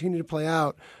this continue to play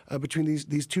out between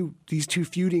these two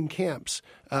feuding camps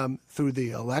through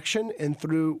the election and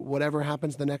through whatever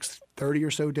happens the next 30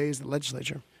 or so days in the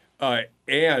legislature.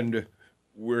 And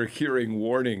we're hearing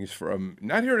warnings from,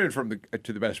 not hearing it from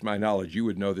to the best of my knowledge, you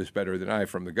would know this better than I,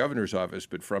 from the governor's office,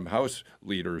 but from House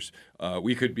leaders.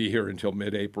 We could be here until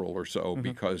mid-April or so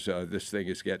because this thing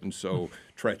is getting so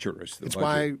treacherous. It's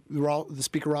why the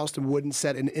Speaker Ralston wouldn't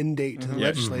set an end date to the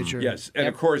legislature. Yes, and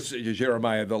of course,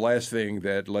 Jeremiah, the last thing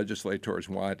that legislators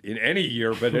want in any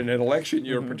year, but in an election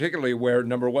year particularly, where,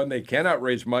 number one, they cannot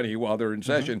raise money while they're in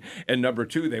session, and number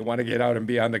two, they want to get out and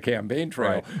be on the campaign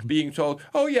trail, being told,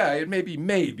 oh yeah, it may be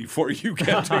May before you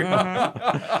get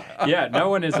to Yeah, no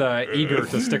one is eager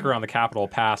to stick around the Capitol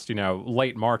past,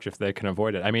 late March if they can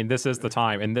avoid it. I mean, this is the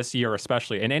time, and this year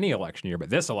especially, in any election year, but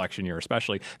this election year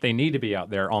especially, they need to be out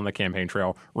there on the campaign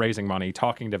trail, raising money,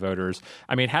 talking to voters.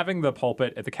 I mean, having the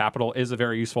pulpit at the Capitol is a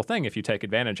very useful thing if you take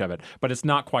advantage of it, but it's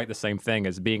not quite the same thing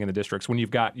as being in the districts when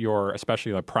you've got your,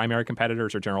 especially the primary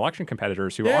competitors or general election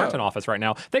competitors who aren't in office right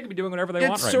now. They could be doing whatever they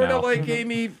want right now. It's sort of like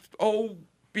Amy,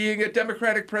 being a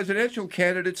Democratic presidential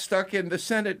candidate stuck in the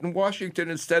Senate in Washington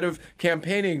instead of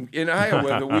campaigning in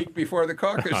Iowa the week before the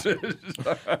caucuses.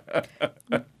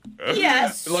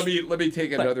 Yes. Let me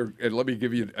take another, and let me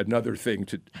give you another thing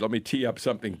let me tee up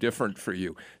something different for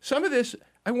you. Some of this,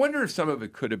 I wonder if some of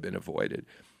it could have been avoided.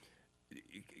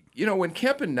 You know, when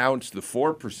Kemp announced the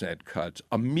 4% cuts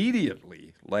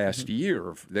immediately last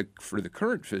year for the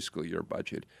current fiscal year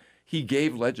budget, he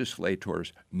gave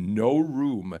legislators no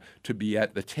room to be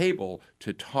at the table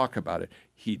to talk about it.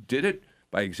 He did it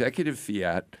by executive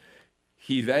fiat.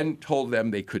 He then told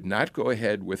them they could not go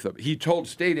ahead with them. He told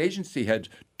state agency heads,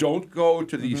 don't go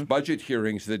to these budget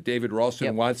hearings that David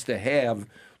Ralston wants to have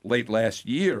late last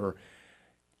year.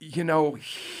 You know,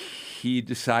 he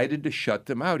decided to shut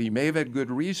them out. He may have had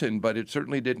good reason, but it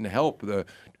certainly didn't help the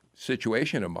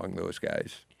situation among those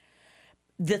guys.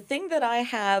 The thing that I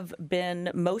have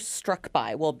been most struck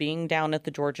by while being down at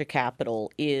the Georgia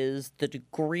Capitol is the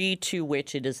degree to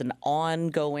which it is an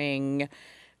ongoing,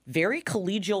 very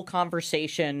collegial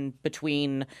conversation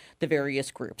between the various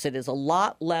groups. It is a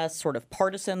lot less sort of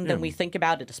partisan than we think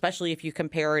about it, especially if you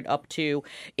compare it up to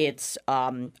it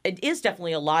is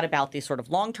definitely a lot about these sort of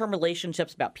long-term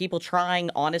relationships, about people trying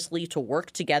honestly to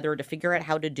work together to figure out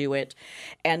how to do it.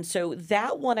 And so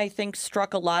that one, I think,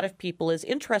 struck a lot of people as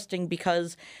interesting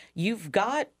because you've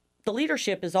got the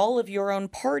leadership is all of your own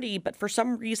party, but for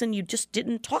some reason you just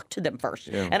didn't talk to them first.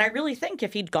 Yeah. And I really think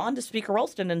if he'd gone to Speaker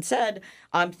Ralston and said,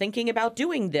 I'm thinking about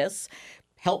doing this,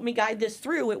 help me guide this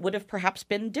through, it would have perhaps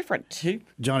been different.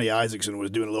 Johnny Isakson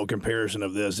was doing a little comparison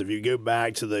of this. If you go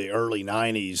back to the early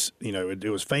 90s, you know, it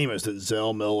was famous that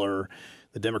Zell Miller,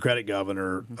 the Democratic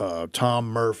governor, Tom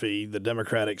Murphy, the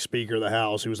Democratic Speaker of the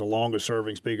House, who was the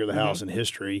longest-serving Speaker of the House in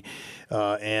history,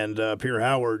 and Pierre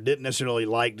Howard didn't necessarily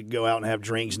like to go out and have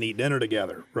drinks and eat dinner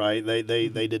together, right? They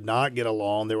did not get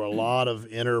along. There were a lot of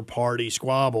inter-party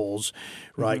squabbles,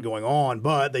 right, going on,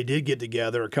 but they did get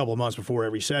together a couple of months before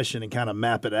every session and kind of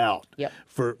map it out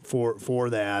for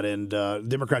that. And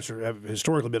Democrats have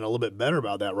historically been a little bit better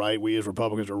about that, right? We as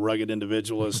Republicans are rugged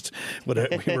individualists,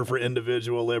 but we were for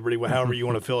individual liberty, however you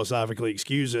want to philosophically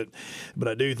excuse it. But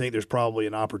I do think there's probably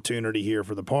an opportunity here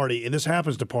for the party. And this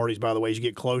happens to parties, by the way, as you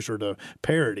get closer to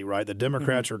parity, right? The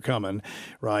Democrats are coming,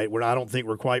 right? I don't think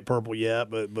we're quite purple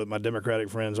yet, but my Democratic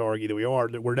friends argue that we are.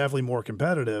 We're definitely more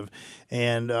competitive,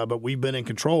 and but we've been in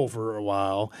control for a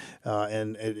while,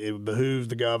 and it behooves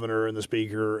the governor and the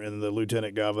speaker and the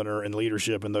lieutenant governor and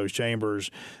leadership in those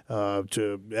chambers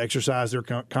to exercise their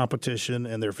competition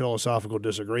and their philosophical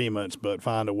disagreements, but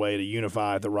find a way to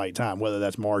unify at the right time, whether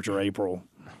that's March or April.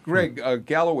 Greg,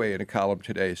 Galloway in a column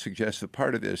today suggests that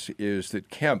part of this is that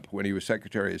Kemp, when he was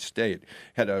Secretary of State,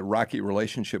 had a rocky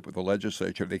relationship with the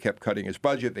legislature. They kept cutting his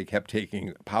budget. They kept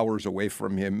taking powers away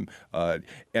from him,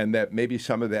 and that maybe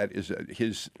some of that is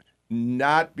his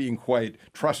not being quite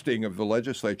trusting of the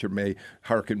legislature may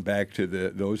harken back to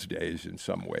those days in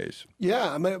some ways.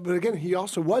 Yeah, but again, he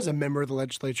also was a member of the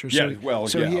legislature. So,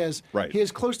 he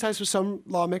has close ties with some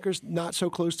lawmakers, not so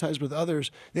close ties with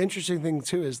others. The interesting thing,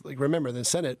 too, is, like, remember, the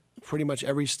Senate, pretty much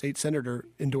every state senator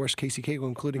endorsed Casey Cagle,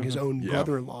 including his own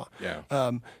brother-in-law.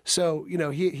 Yeah. So, you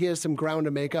know, he has some ground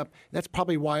to make up. That's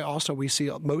probably why also we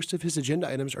see most of his agenda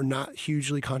items are not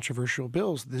hugely controversial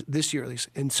bills this year, at least,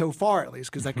 and so far, at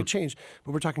least, because that could change.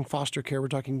 But we're talking foster care, we're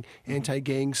talking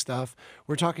anti-gang stuff,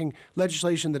 we're talking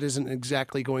legislation that isn't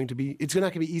exactly going to be, it's not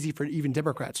going to be easy for even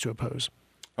Democrats to oppose.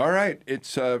 All right.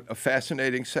 It's a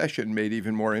fascinating session made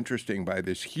even more interesting by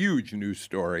this huge news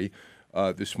story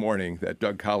this morning that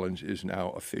Doug Collins is now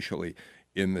officially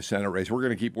in the Senate race. We're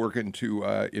going to keep working to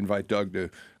invite Doug to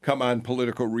come on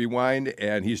Political Rewind,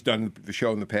 and he's done the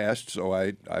show in the past, so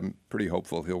I'm pretty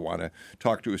hopeful he'll want to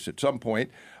talk to us at some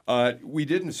point. We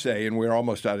didn't say, and we're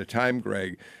almost out of time,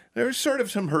 Greg, there's sort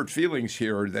of some hurt feelings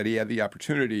here that he had the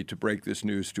opportunity to break this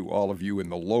news to all of you in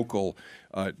the local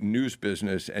news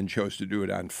business and chose to do it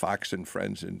on Fox and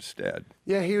Friends instead.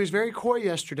 Yeah, he was very coy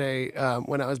yesterday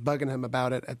when I was bugging him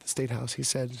about it at the State House. He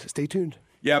said, stay tuned.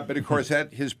 Yeah, but of course,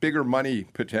 his bigger money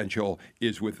potential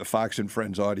is with the Fox and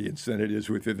Friends audience than it is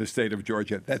within the state of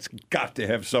Georgia. That's got to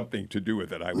have something to do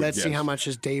with it, I would guess. Let's see how much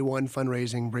his day one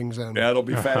fundraising brings in. That'll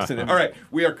be fascinating. All right,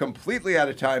 we are completely out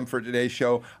of time for today's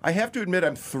show. I have to admit,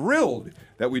 I'm thrilled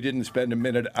that we didn't spend a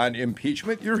minute on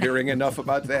impeachment. You're hearing enough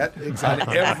about that on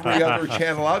every other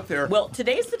channel out there. Well,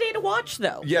 today's the day to watch,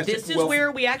 though. Yes, this is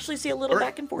where we actually see a little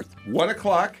back and forth. 1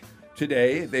 o'clock.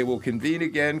 Today, they will convene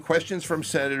again. Questions from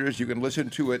senators. You can listen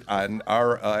to it on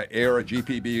our air at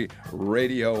GPB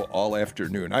Radio all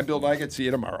afternoon. I'm Bill Nigut. See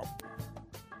you tomorrow.